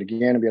 but I'm going to do it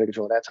again and be able to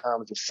control it that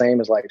time is the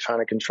same as like trying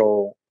to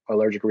control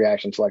allergic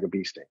reaction to like a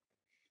bee sting.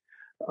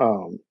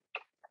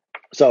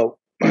 So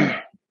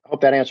I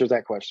hope that answers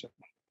that question.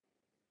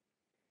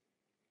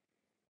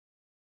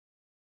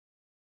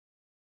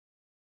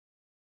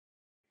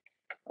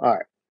 All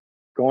right,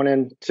 going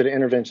into the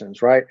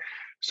interventions, right?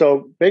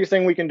 So biggest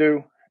thing we can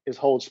do is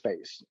hold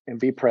space and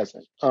be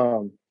present.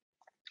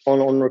 On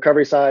the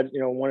recovery side,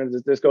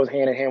 this goes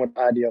hand in hand with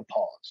the idea of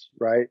pause,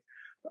 right?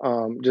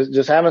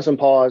 Just having some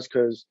pause,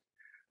 because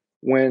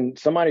when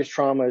somebody's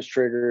trauma is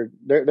triggered,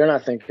 they're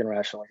not thinking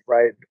rationally,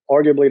 right?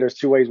 Arguably, there's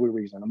two ways we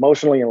reason: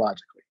 emotionally and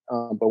logically.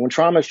 But when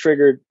trauma is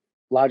triggered,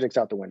 logic's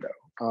out the window.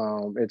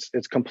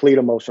 It's complete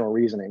emotional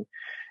reasoning.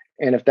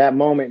 And if that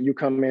moment you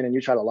come in and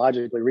you try to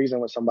logically reason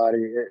with somebody,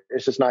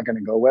 it's just not going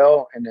to go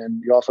well. And then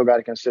you also got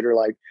to consider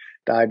like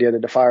the idea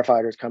that the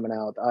firefighters coming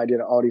out, the idea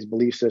that all these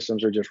belief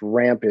systems are just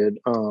rampant.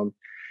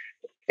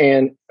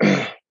 And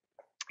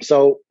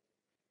so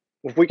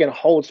if we can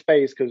hold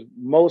space, because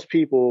most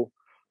people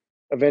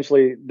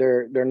eventually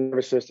their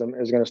nervous system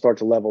is going to start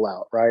to level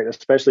out, right?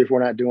 Especially if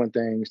we're not doing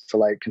things to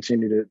like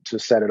continue to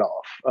set it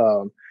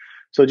off.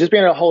 So just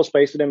being able to hold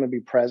space with them and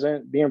be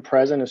present. Being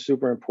present is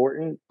super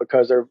important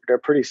because they're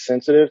pretty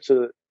sensitive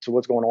to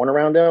what's going on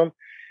around them.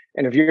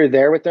 And if you're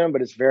there with them,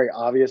 but it's very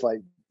obvious,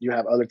 like you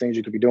have other things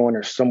you could be doing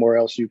or somewhere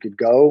else you could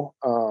go,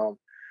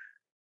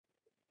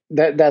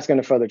 that's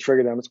going to further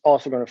trigger them. It's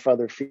also going to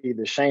further feed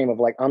the shame of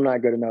like, I'm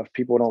not good enough.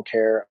 People don't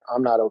care.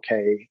 I'm not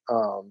okay.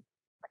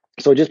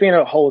 So just being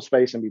able to hold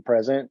space and be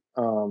present.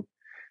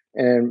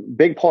 And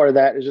big part of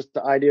that is just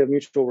the idea of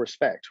mutual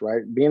respect,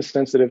 right? Being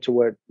sensitive to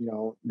what,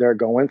 they're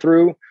going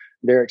through,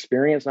 their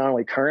experience, not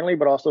only currently,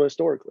 but also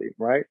historically,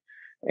 right?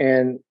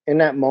 And in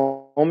that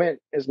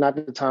moment, it's not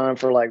the time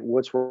for like,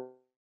 what's wrong,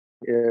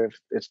 if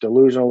it's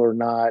delusional or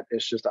not.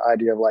 It's just the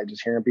idea of like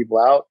just hearing people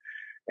out.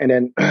 And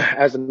then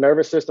as the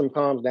nervous system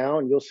calms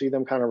down, you'll see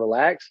them kind of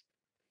relax.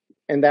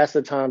 And that's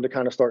the time to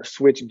kind of start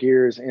switch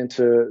gears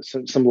into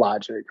some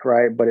logic,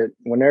 right? But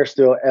when they're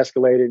still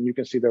escalated, you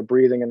can see their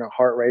breathing and their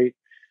heart rate.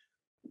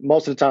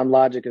 Most of the time,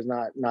 logic is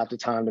not the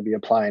time to be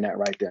applying that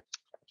right there.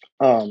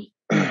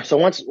 So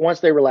once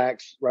they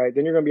relax, right,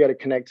 then you're going to be able to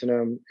connect to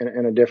them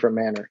in a different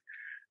manner.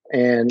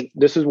 And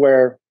this is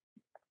where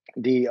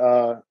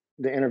the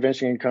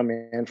intervention can come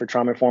in for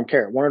trauma-informed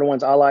care. One of the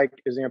ones I like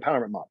is the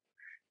empowerment model.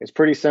 It's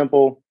pretty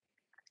simple.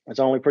 It's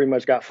only pretty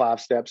much got 5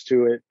 steps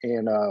to it.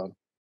 And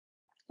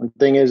the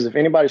thing is, if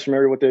anybody's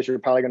familiar with this, you're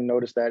probably going to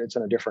notice that it's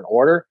in a different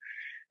order.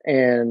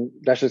 And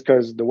that's just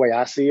because the way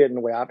I see it and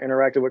the way I've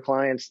interacted with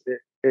clients,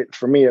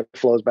 for me, it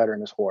flows better in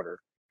this order.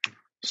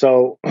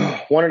 So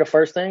one of the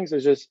first things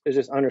is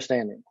just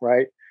understanding,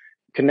 right?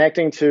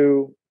 Connecting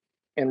to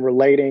and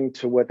relating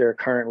to what they're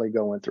currently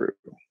going through,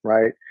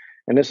 right?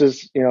 And this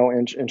is,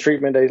 in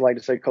treatment, they like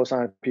to say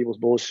co-sign people's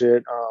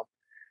bullshit.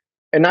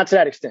 And not to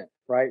that extent,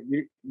 right?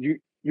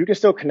 You can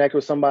still connect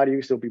with somebody, you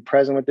can still be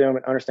present with them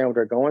and understand what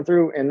they're going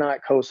through and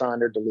not co-sign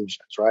their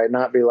delusions, right?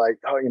 Not be like,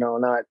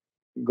 not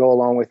go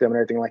along with them and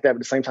everything like that. But at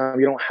the same time,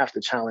 you don't have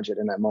to challenge it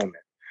in that moment.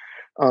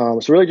 So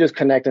really just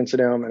connecting to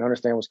them and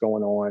understand what's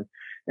going on.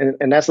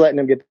 And that's letting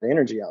them get the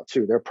energy out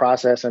too. They're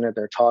processing it,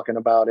 they're talking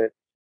about it.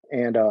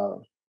 And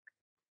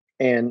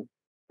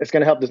it's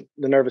going to help the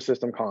nervous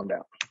system calm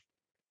down.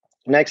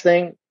 Next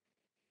thing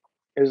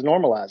is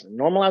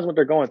normalizing what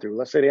they're going through.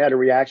 Let's say they had a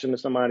reaction to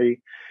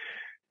somebody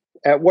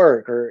at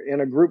work or in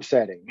a group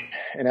setting.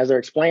 And as they're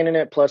explaining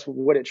it, plus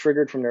what it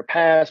triggered from their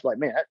past, like,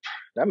 man,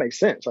 that makes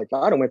sense. Like, if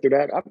I went through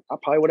that, I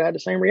probably would have had the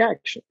same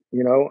reaction,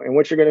 and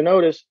what you're going to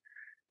notice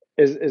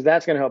is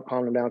that's going to help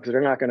calm them down, because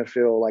they're not going to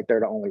feel like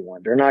they're the only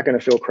one. They're not going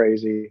to feel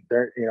crazy.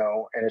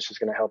 And it's just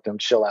going to help them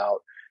chill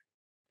out.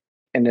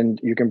 And then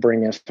you can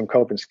bring in some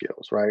coping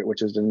skills, right?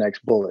 Which is the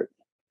next bullet.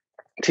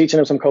 Teaching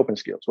them some coping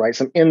skills, right?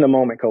 Some in the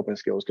moment coping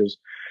skills, because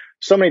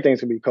so many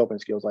things can be coping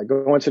skills, like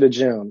going to the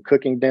gym,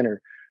 cooking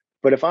dinner.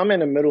 But if I'm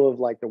in the middle of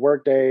like the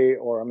workday,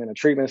 or I'm in a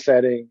treatment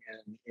setting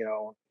and,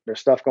 there's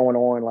stuff going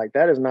on, like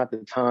that is not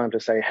the time to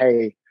say,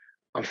 hey,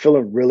 I'm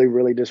feeling really,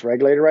 really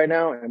dysregulated right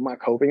now. And my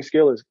coping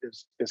skill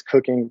is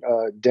cooking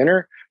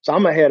dinner. So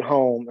I'm going to head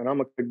home and I'm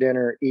going to cook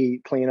dinner,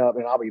 eat, clean up,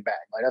 and I'll be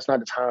back. Like, that's not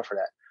the time for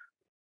that.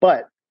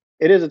 But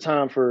it is a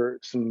time for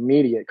some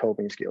immediate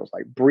coping skills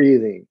like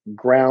breathing,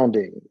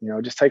 grounding,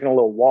 just taking a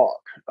little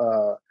walk,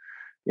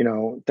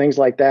 things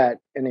like that.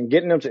 And then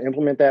getting them to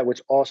implement that,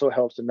 which also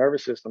helps the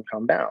nervous system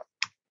come down.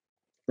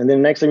 And then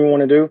the next thing we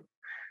want to do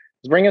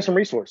is bring in some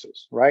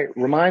resources, right?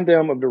 Remind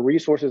them of the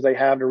resources they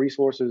have, the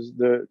resources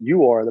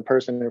you are, the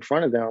person in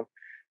front of them,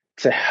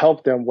 to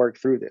help them work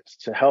through this,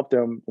 to help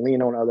them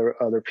lean on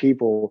other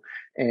people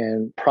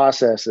and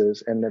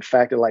processes, and the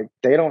fact that like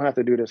they don't have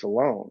to do this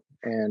alone.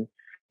 And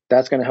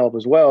that's going to help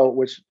as well,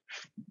 which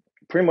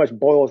pretty much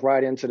boils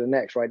right into the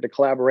next, right? The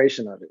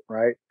collaboration of it,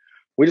 right?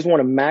 We just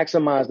want to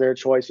maximize their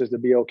choices to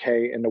be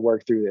okay and to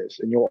work through this.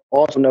 And you'll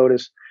also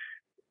notice,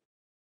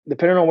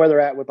 depending on where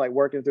they're at with like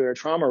working through their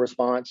trauma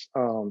response,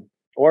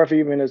 or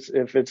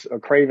if it's a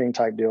craving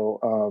type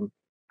deal,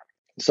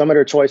 some of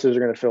their choices are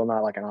going to feel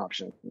not like an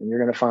option. And you're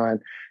going to find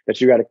that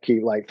you got to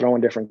keep like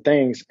throwing different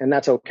things. And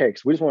that's okay.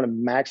 Because we just want to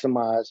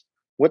maximize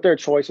what their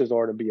choices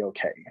are to be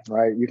okay,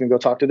 right? You can go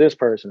talk to this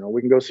person, or we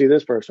can go see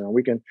this person, or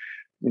we can,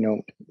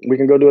 we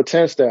can go do a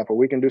 10 step, or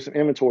we can do some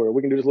inventory, or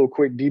we can do this little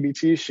quick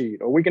DBT sheet,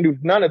 or we can do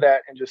none of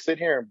that and just sit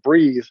here and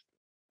breathe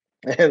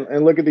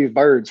and look at these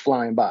birds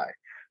flying by.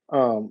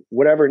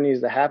 Whatever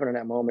needs to happen in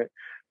that moment.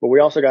 But we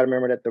also got to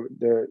remember that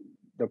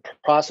the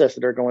process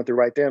that they're going through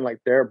right then, like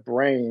their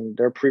brain,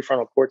 their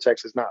prefrontal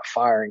cortex is not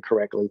firing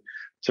correctly.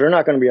 So they're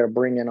not going to be able to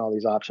bring in all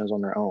these options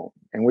on their own.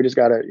 And we just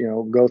got to,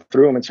 go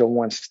through them until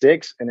one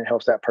sticks and it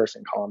helps that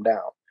person calm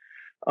down.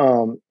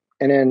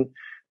 And then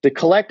the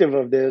collective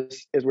of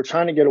this is we're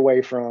trying to get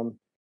away from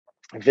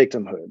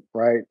victimhood,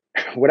 right?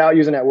 Without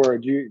using that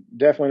word, you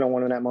definitely don't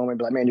want in that moment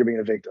be like, man, you're being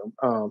a victim.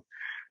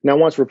 Now,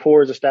 once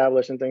rapport is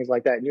established and things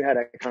like that, and you had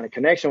that kind of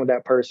connection with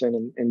that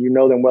person and you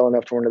know them well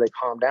enough to where they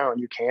calm down,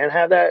 you can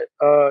have that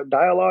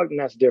dialogue, and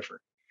that's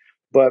different.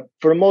 But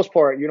for the most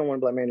part, you don't want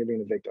to be like, man, you're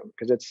being a victim,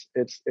 because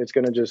it's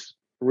going to just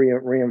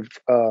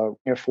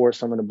reinforce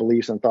some of the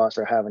beliefs and thoughts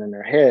they're having in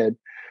their head.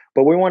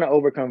 But we want to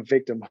overcome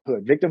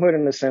victimhood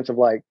in the sense of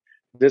like,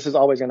 this is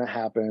always going to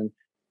happen.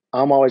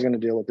 I'm always going to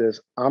deal with this.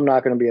 I'm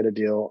not going to be able to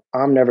deal.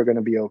 I'm never going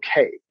to be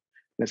okay.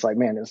 And it's like,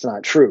 man, it's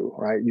not true,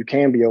 right? You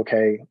can be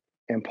okay.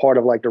 And part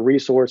of like the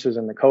resources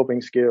and the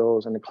coping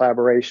skills and the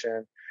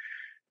collaboration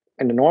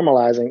and the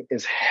normalizing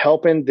is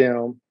helping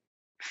them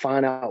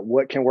find out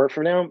what can work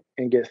for them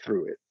and get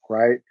through it,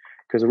 right?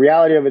 Because the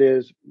reality of it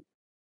is,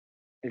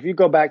 if you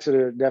go back to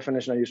the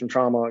definition I used from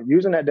trauma,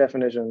 using that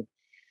definition,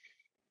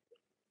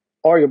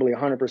 arguably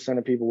 100%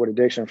 of people with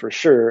addiction for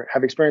sure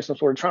have experienced some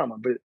sort of trauma.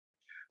 But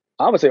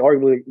I would say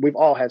arguably we've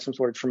all had some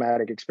sort of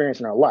traumatic experience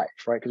in our life,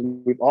 right? Because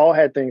we've all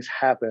had things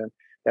happen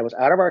that was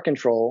out of our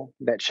control,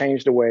 that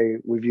changed the way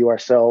we view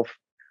ourselves,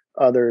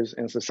 others,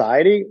 and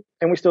society,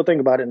 and we still think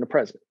about it in the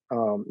present.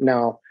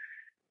 Now,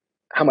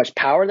 how much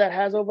power that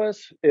has over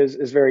us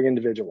is very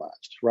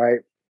individualized,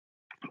 right?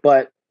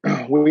 But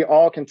we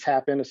all can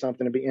tap into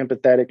something to be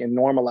empathetic and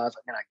normalize,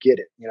 and I get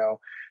it,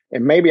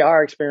 And maybe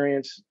our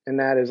experience in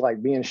that is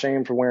like being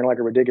shamed for wearing like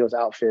a ridiculous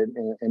outfit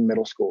in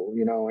middle school,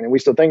 and we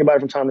still think about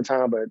it from time to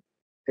time, but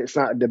it's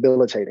not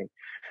debilitating.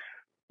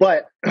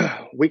 But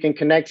we can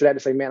connect to that to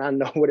say, man, I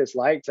know what it's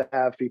like to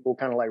have people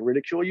kind of like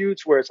ridicule you,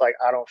 to where it's like,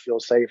 I don't feel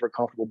safe or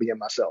comfortable being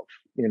myself.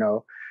 You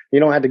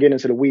don't have to get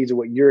into the weeds of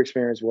what your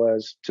experience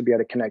was to be able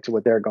to connect to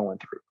what they're going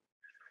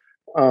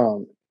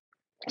through.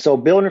 So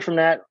building from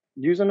that,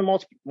 using the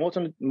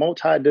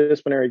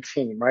multidisciplinary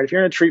team, right? If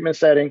you're in a treatment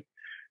setting,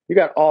 you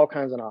got all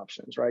kinds of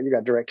options, right? You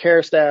got direct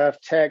care staff,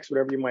 techs,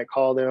 whatever you might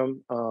call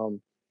them.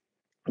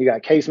 You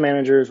got case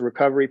managers,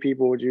 recovery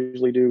people, which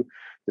usually do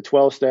the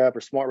 12-step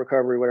or smart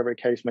recovery, whatever the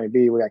case may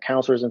be. We got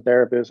counselors and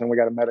therapists, and we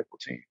got a medical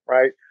team,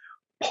 right?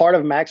 Part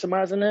of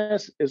maximizing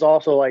this is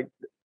also like,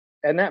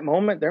 in that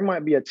moment, there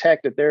might be a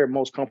tech that they're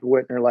most comfortable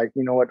with. And they're like,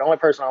 you know what, the only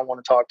person I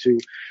want to talk to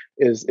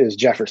is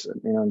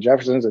Jefferson.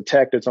 Jefferson's a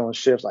tech that's on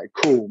shifts. Like,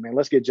 cool, man,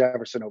 let's get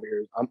Jefferson over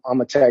here. I'm going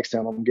to text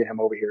him. I'm going to get him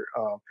over here.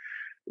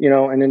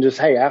 And then just,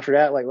 hey, after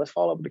that, like, let's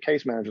follow up with the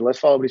case manager. Let's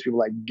follow up with these people,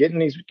 like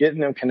getting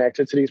them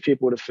connected to these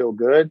people to feel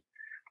good.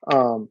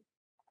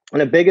 And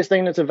the biggest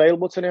thing that's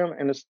available to them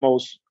and its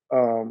most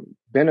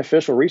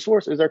beneficial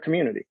resource is their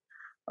community.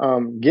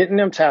 Getting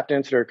them tapped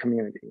into their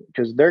community,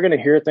 because they're going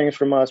to hear things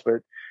from us,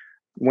 but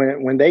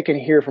when they can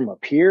hear from a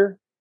peer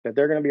that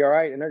they're going to be all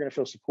right and they're going to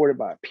feel supported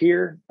by a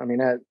peer, I mean,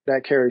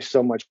 that carries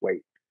so much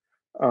weight.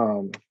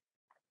 And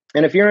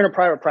if you're in a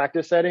private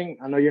practice setting,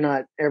 I know you're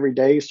not every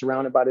day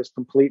surrounded by this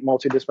complete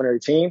multidisciplinary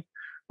team,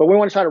 but we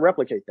want to try to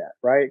replicate that,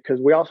 right?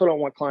 Because we also don't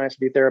want clients to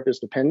be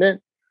therapist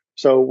dependent.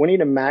 So we need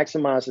to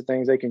maximize the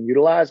things they can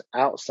utilize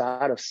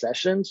outside of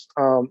sessions,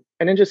 and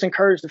then just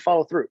encourage to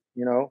follow through,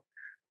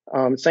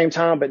 same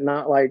time, but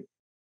not like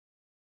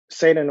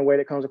say it in a way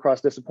that comes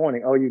across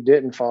disappointing. Oh, you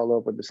didn't follow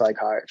up with the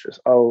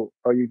psychiatrist. Oh,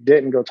 you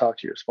didn't go talk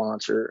to your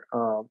sponsor.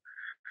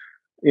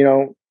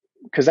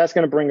 Because that's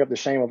going to bring up the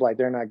shame of like,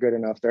 they're not good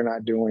enough. They're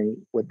not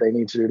doing what they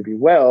need to do to be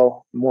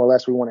well. More or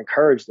less, we want to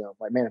encourage them.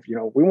 Like, man, if,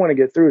 we want to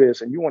get through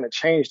this and you want to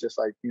change this,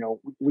 like,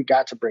 we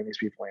got to bring these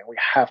people in. We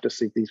have to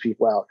seek these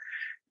people out.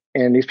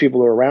 And these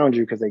people are around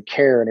you because they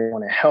care and they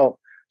want to help.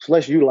 So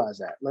let's utilize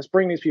that. Let's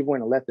bring these people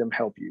in and let them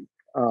help you.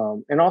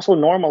 And also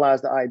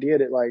normalize the idea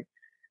that like,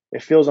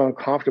 it feels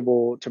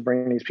uncomfortable to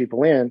bring these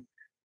people in,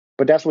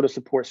 but that's what a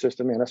support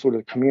system is. That's what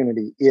a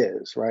community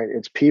is, right?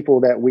 It's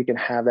people that we can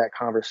have that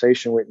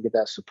conversation with and get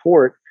that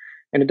support.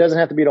 And it doesn't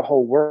have to be the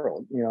whole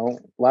world. A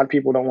lot of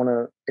people don't want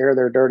to air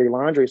their dirty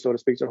laundry, so to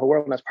speak, to the whole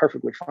world. And that's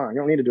perfectly fine. You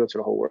don't need to do it to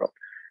the whole world.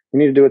 You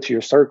need to do it to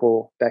your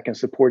circle that can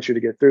support you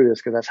to get through this,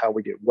 because that's how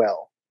we get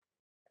well.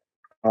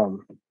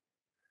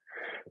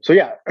 So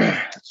yeah,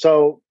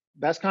 so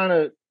that's kind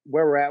of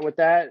where we're at with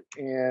that.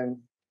 And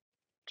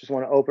just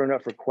want to open it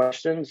up for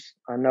questions.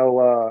 I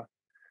know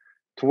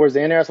towards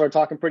the end there, I started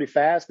talking pretty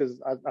fast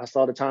because I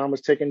saw the time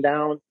was ticking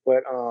down.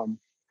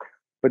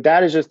 But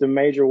that is just the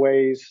major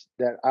ways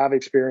that I've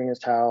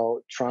experienced how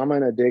trauma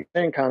and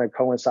addiction kind of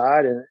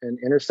coincide and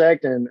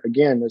intersect. And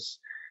again,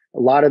 a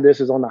lot of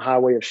this is on the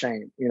highway of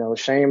shame.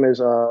 Shame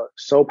is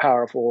so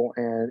powerful,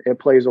 and it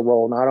plays a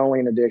role not only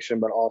in addiction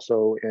but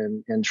also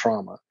in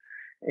trauma.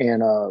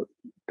 And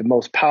the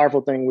most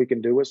powerful thing we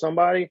can do with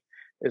somebody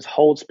is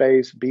hold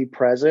space, be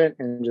present,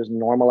 and just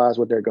normalize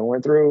what they're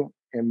going through.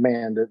 And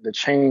man, the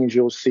change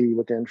you'll see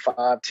within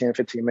 5, 10,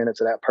 15 minutes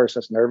of that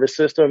person's nervous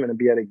system, and to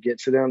be able to get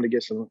to them to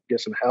get some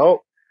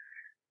help,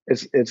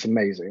 it's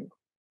amazing.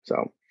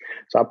 So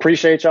I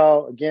appreciate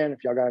y'all. Again,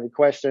 if y'all got any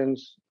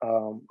questions,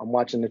 I'm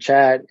watching the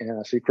chat and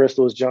I see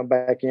Crystal's jump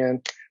back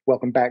in.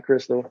 Welcome back,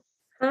 Crystal.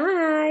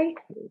 Hi.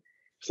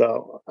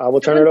 So I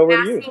will turn it over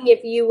to you. Asking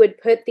if you would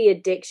put the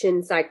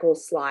addiction cycle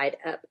slide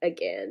up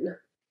again.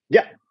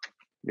 Yeah.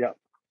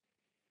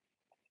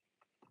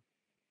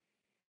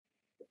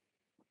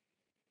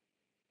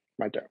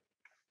 Right there.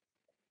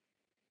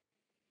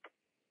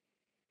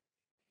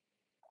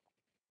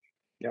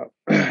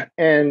 Yep.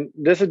 And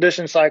this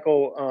addiction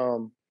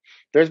cycle,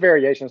 there's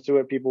variations to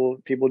it.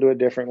 People do it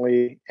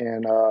differently.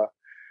 And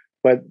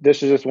but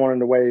this is just one of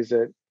the ways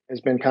that it's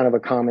been kind of a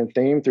common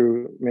theme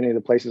through many of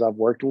the places I've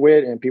worked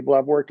with and people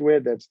I've worked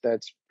with.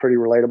 That's pretty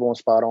relatable and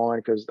spot on.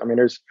 Because I mean,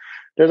 there's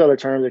other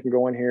terms that can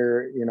go in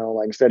here.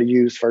 Like instead of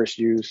use, first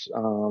use.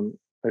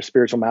 There's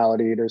spiritual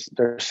malady.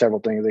 There's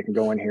several things that can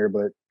go in here,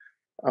 but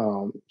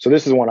so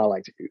this is one I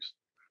like to use.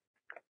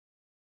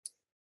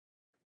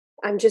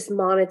 I'm just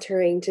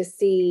monitoring to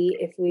see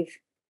if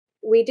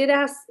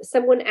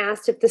someone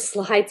asked if the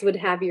slides would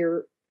have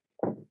your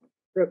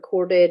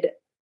recorded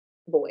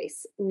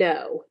voice.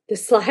 No, the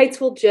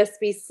slides will just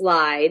be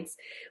slides.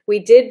 We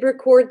did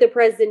record the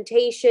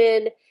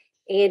presentation,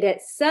 and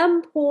at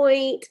some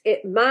point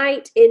it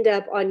might end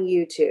up on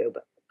YouTube,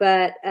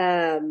 but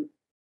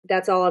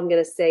that's all I'm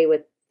going to say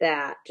with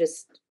that.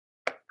 Just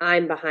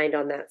I'm behind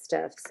on that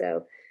stuff.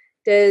 So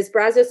does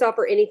Brazos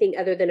offer anything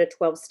other than a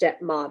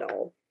 12-step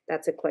model?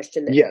 That's a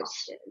question that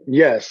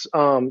Yes.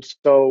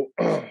 So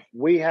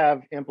we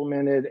have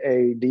implemented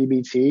a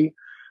DBT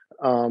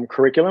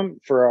curriculum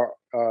for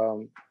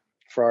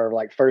our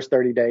like first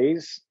 30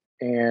 days.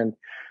 And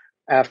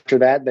after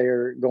that,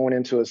 they're going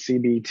into a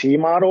CBT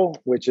model,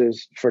 which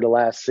is for the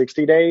last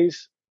 60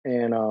 days.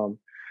 And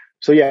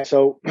so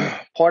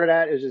part of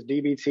that is just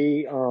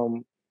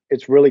DBT.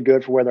 It's really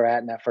good for where they're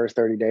at in that first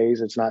 30 days.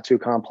 It's not too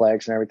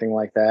complex and everything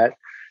like that.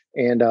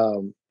 And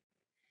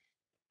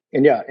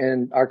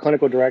our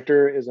clinical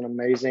director is an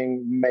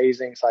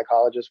amazing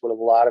psychologist with a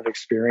lot of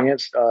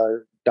experience,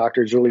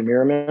 Dr. Julie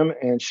Merriman,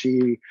 and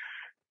she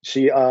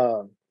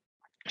wrote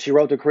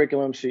the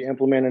curriculum, she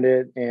implemented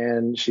it,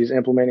 and she's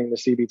implementing the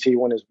CBT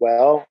one as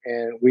well.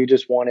 And we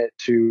just wanted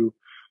to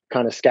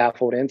kind of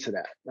scaffold into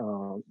that.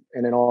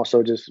 And then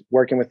also just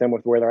working with them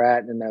with where they're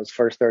at in those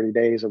first 30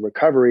 days of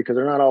recovery, because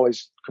they're not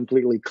always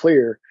completely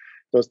clear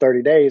those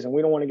 30 days. And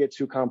we don't want to get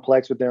too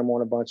complex with them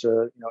on a bunch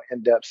of,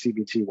 in-depth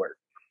CBT work.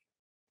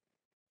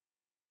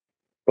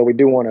 But we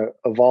do want to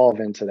evolve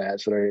into that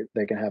so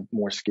they can have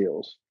more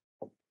skills.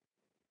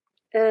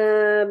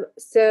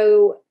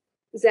 So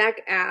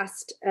Zach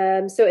asked,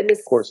 so in the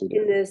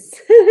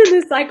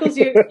cycles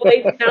you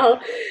explained how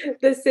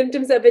the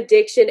symptoms of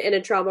addiction and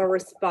a trauma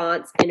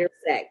response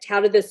intersect. How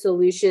do the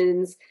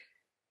solutions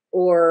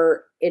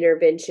or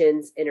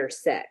interventions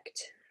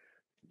intersect?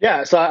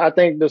 Yeah, so I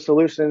think the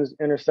solutions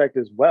intersect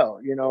as well.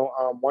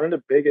 One of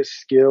the biggest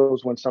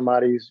skills when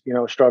somebody's,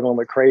 struggling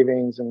with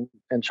cravings and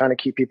trying to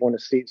keep people in the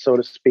seat, so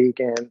to speak,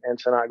 and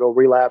to not go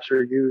relapse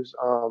or use,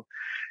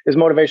 is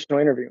motivational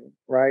interviewing,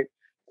 right?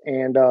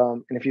 And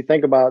if you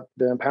think about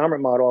the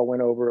empowerment model I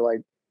went over,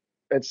 like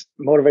it's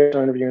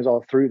motivational interviewing is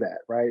all through that,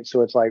 right?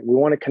 So it's like we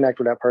want to connect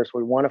with that person.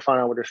 We want to find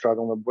out what they're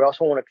struggling with. We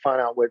also want to find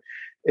out what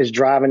is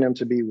driving them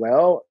to be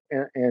well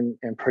and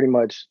pretty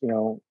much,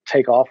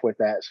 take off with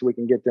that so we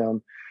can get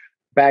them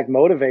back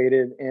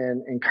motivated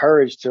and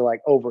encouraged to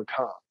like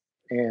overcome.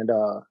 And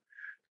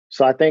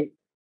so I think,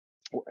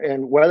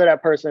 and whether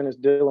that person is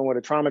dealing with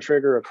a trauma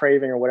trigger or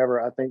craving or whatever,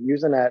 I think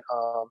using that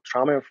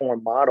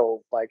trauma-informed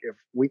model, like if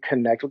we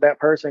connect with that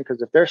person,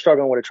 because if they're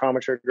struggling with a trauma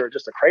trigger or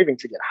just a craving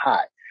to get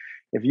high,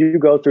 if you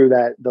go through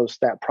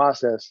that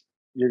process,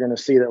 you're going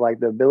to see that like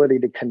the ability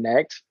to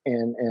connect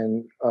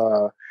and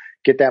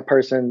get that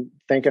person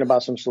thinking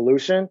about some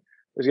solution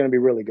is going to be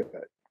really good.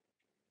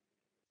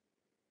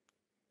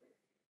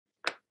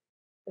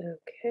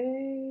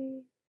 Okay.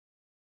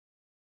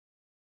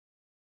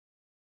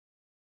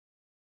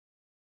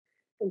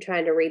 I'm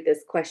trying to read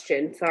this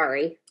question.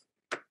 Sorry.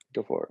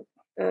 Go for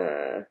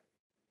it.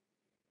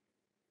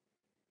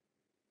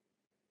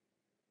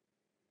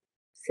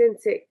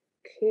 Since it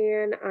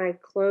can, I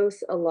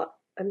close a lot.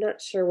 I'm not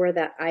sure where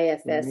that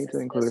IFS is. To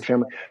include a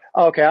family.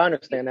 Okay, I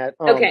understand that.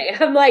 Okay,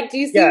 I'm like, do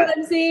you see what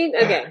I'm seeing?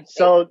 Okay.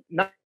 So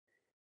not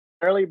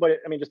early, but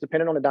I mean, just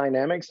depending on the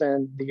dynamics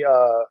and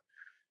the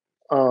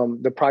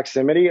the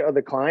proximity of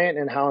the client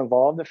and how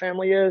involved the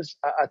family is,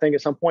 I think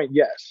at some point,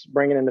 yes,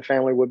 bringing in the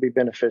family would be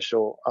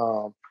beneficial.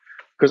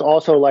 Because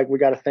also, like, we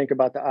got to think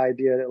about the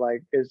idea that,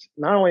 like, is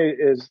not only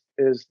is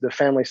the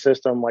family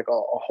system like a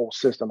whole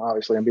system,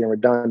 obviously I'm being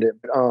redundant,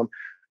 but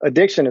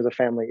addiction is a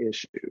family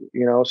issue,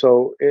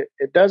 so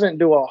it doesn't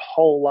do a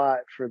whole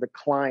lot for the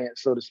client,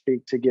 so to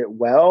speak, to get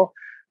well,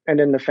 and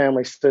then the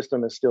family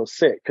system is still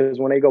sick, because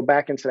when they go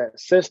back into that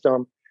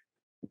system,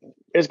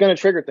 it's going to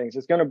trigger things,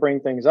 it's going to bring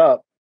things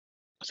up.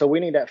 So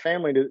we need that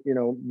family to,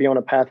 be on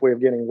a pathway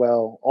of getting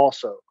well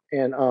also.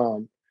 And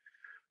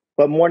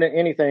but more than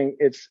anything,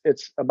 it's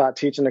about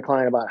teaching the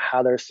client about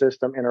how their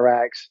system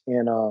interacts,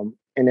 and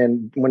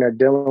then when they're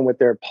dealing with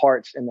their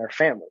parts in their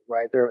family,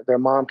 right? Their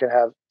mom can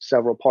have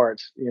several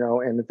parts,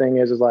 and the thing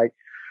is like,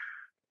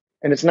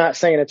 and it's not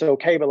saying it's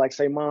okay, but like,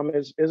 say mom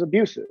is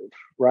abusive,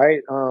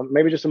 right?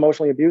 Maybe just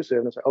emotionally abusive,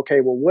 and it's like, okay,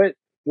 well,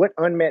 what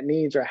unmet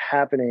needs are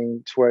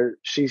happening to where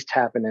she's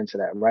tapping into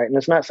that, right? And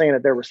it's not saying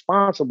that they're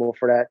responsible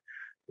for that,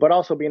 but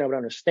also being able to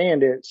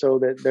understand it so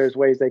that there's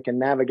ways they can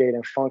navigate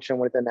and function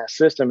within that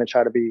system and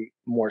try to be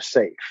more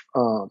safe.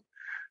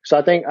 So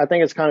I think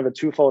it's kind of a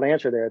twofold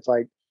answer there. It's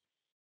like,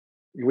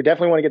 we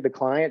definitely want to get the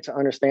client to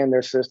understand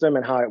their system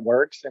and how it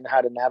works and how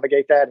to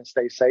navigate that and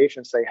stay safe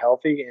and stay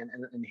healthy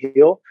and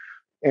heal.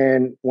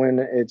 And when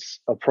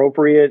it's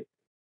appropriate,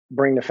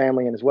 bring the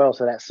family in as well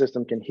so that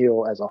system can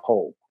heal as a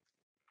whole.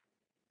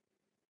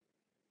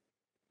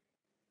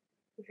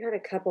 We've had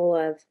a couple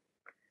of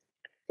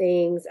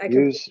things.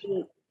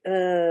 We've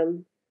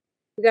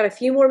got a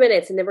few more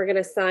minutes and then we're going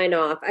to sign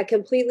off. I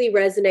completely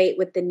resonate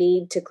with the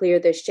need to clear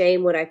the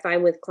shame. What I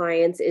find with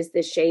clients is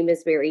the shame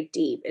is very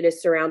deep. It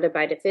is surrounded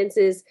by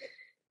defenses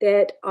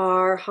that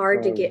are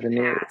hard to get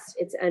past.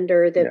 It's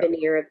under the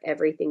veneer of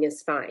everything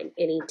is fine.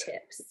 Any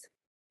tips?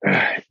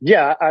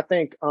 Yeah, I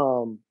think,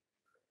 kind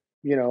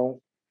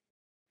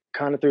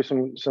of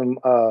through some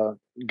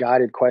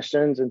guided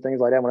questions and things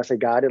like that. When I say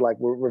guided, like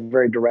we're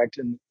very direct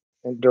and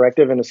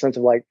directive in the sense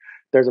of like,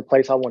 there's a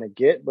place I want to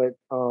get, but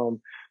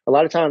a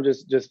lot of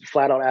times just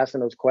flat out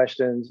asking those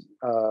questions,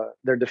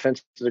 their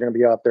defenses are going to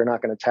be up. They're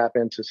not going to tap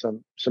into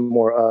some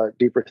more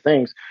deeper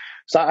things.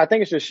 So I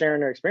think it's just sharing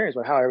their experience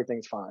with how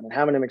everything's fine and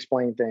having them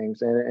explain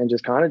things and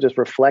just kind of just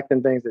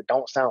reflecting things that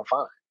don't sound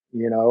fine,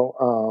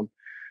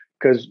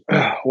 because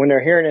when they're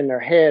hearing it in their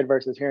head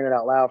versus hearing it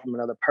out loud from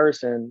another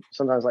person,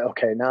 sometimes like,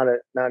 okay, now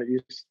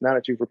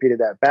that you've repeated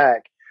that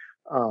back,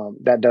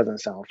 that doesn't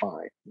sound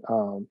fine.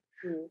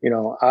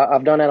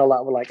 I've done that a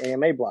lot with like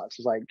AMA blocks.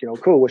 It's like,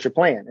 cool, what's your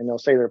plan? And they'll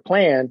say their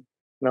plan,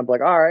 and I'm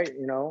like, all right,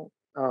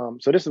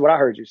 so this is what I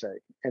heard you say.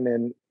 And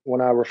then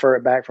when I refer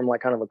it back from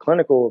like kind of a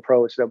clinical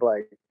approach, they'll be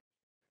like,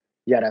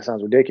 yeah, that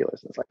sounds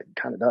ridiculous. And it's like, it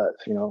kind of does,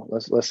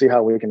 let's see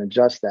how we can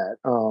adjust that.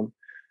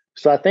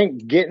 So I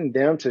think getting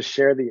them to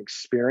share the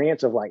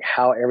experience of like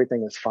how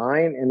everything is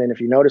fine. And then if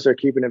you notice they're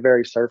keeping it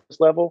very surface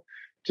level,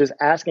 just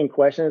asking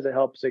questions that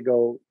helps it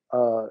go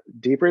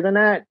deeper than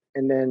that.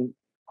 And then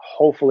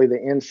hopefully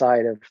the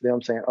insight of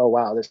them saying, oh,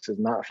 wow, this is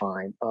not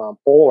fine.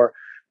 Or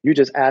you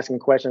just asking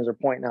questions or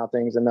pointing out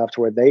things enough to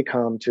where they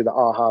come to the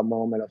aha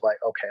moment of like,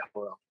 okay,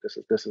 hold on, this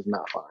is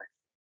not fine.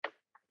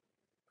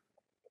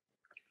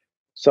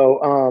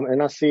 So,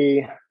 and I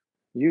see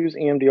use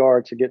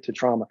EMDR to get to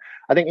trauma.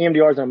 I think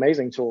EMDR is an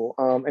amazing tool,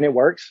 and it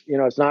works.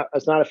 It's not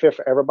a fit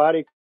for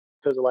everybody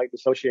because of like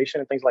dissociation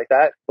and things like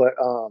that. But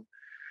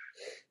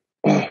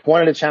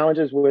one of the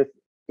challenges with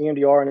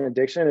EMDR and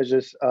addiction is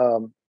just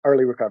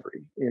early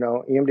recovery.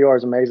 EMDR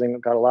is amazing.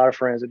 I've got a lot of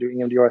friends that do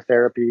EMDR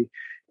therapy,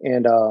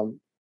 and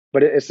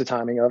but it's the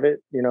timing of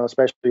it.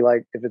 Especially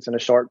like if it's in a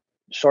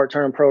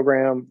short-term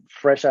program,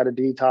 fresh out of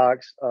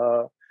detox.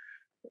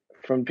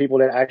 From people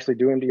that actually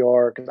do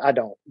MDR, because I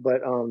don't, but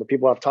the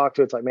people I've talked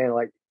to, it's like, man,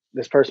 like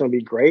this person would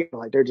be great.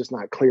 Like they're just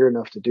not clear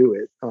enough to do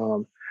it.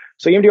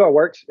 So EMDR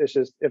works. It's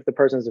just if the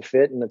person's a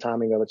fit and the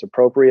timing of it's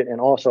appropriate,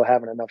 and also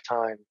having enough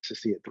time to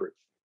see it through.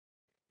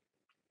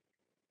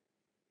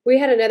 We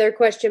had another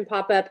question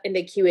pop up in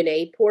the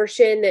Q&A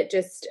portion that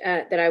just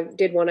that I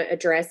did want to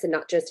address and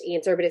not just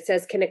answer, but it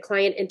says, can a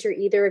client enter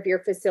either of your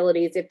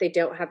facilities if they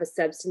don't have a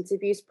substance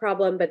abuse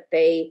problem, but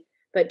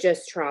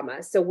just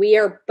trauma? So we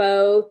are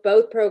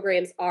both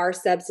programs are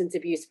substance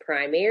abuse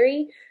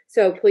primary.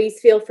 So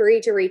please feel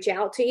free to reach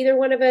out to either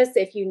one of us.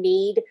 If you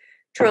need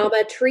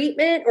trauma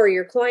treatment or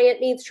your client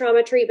needs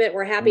trauma treatment,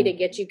 we're happy to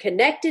get you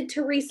connected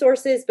to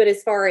resources. But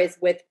as far as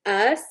with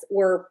us,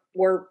 we're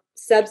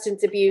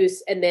substance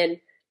abuse and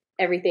then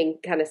everything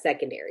kind of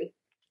secondary.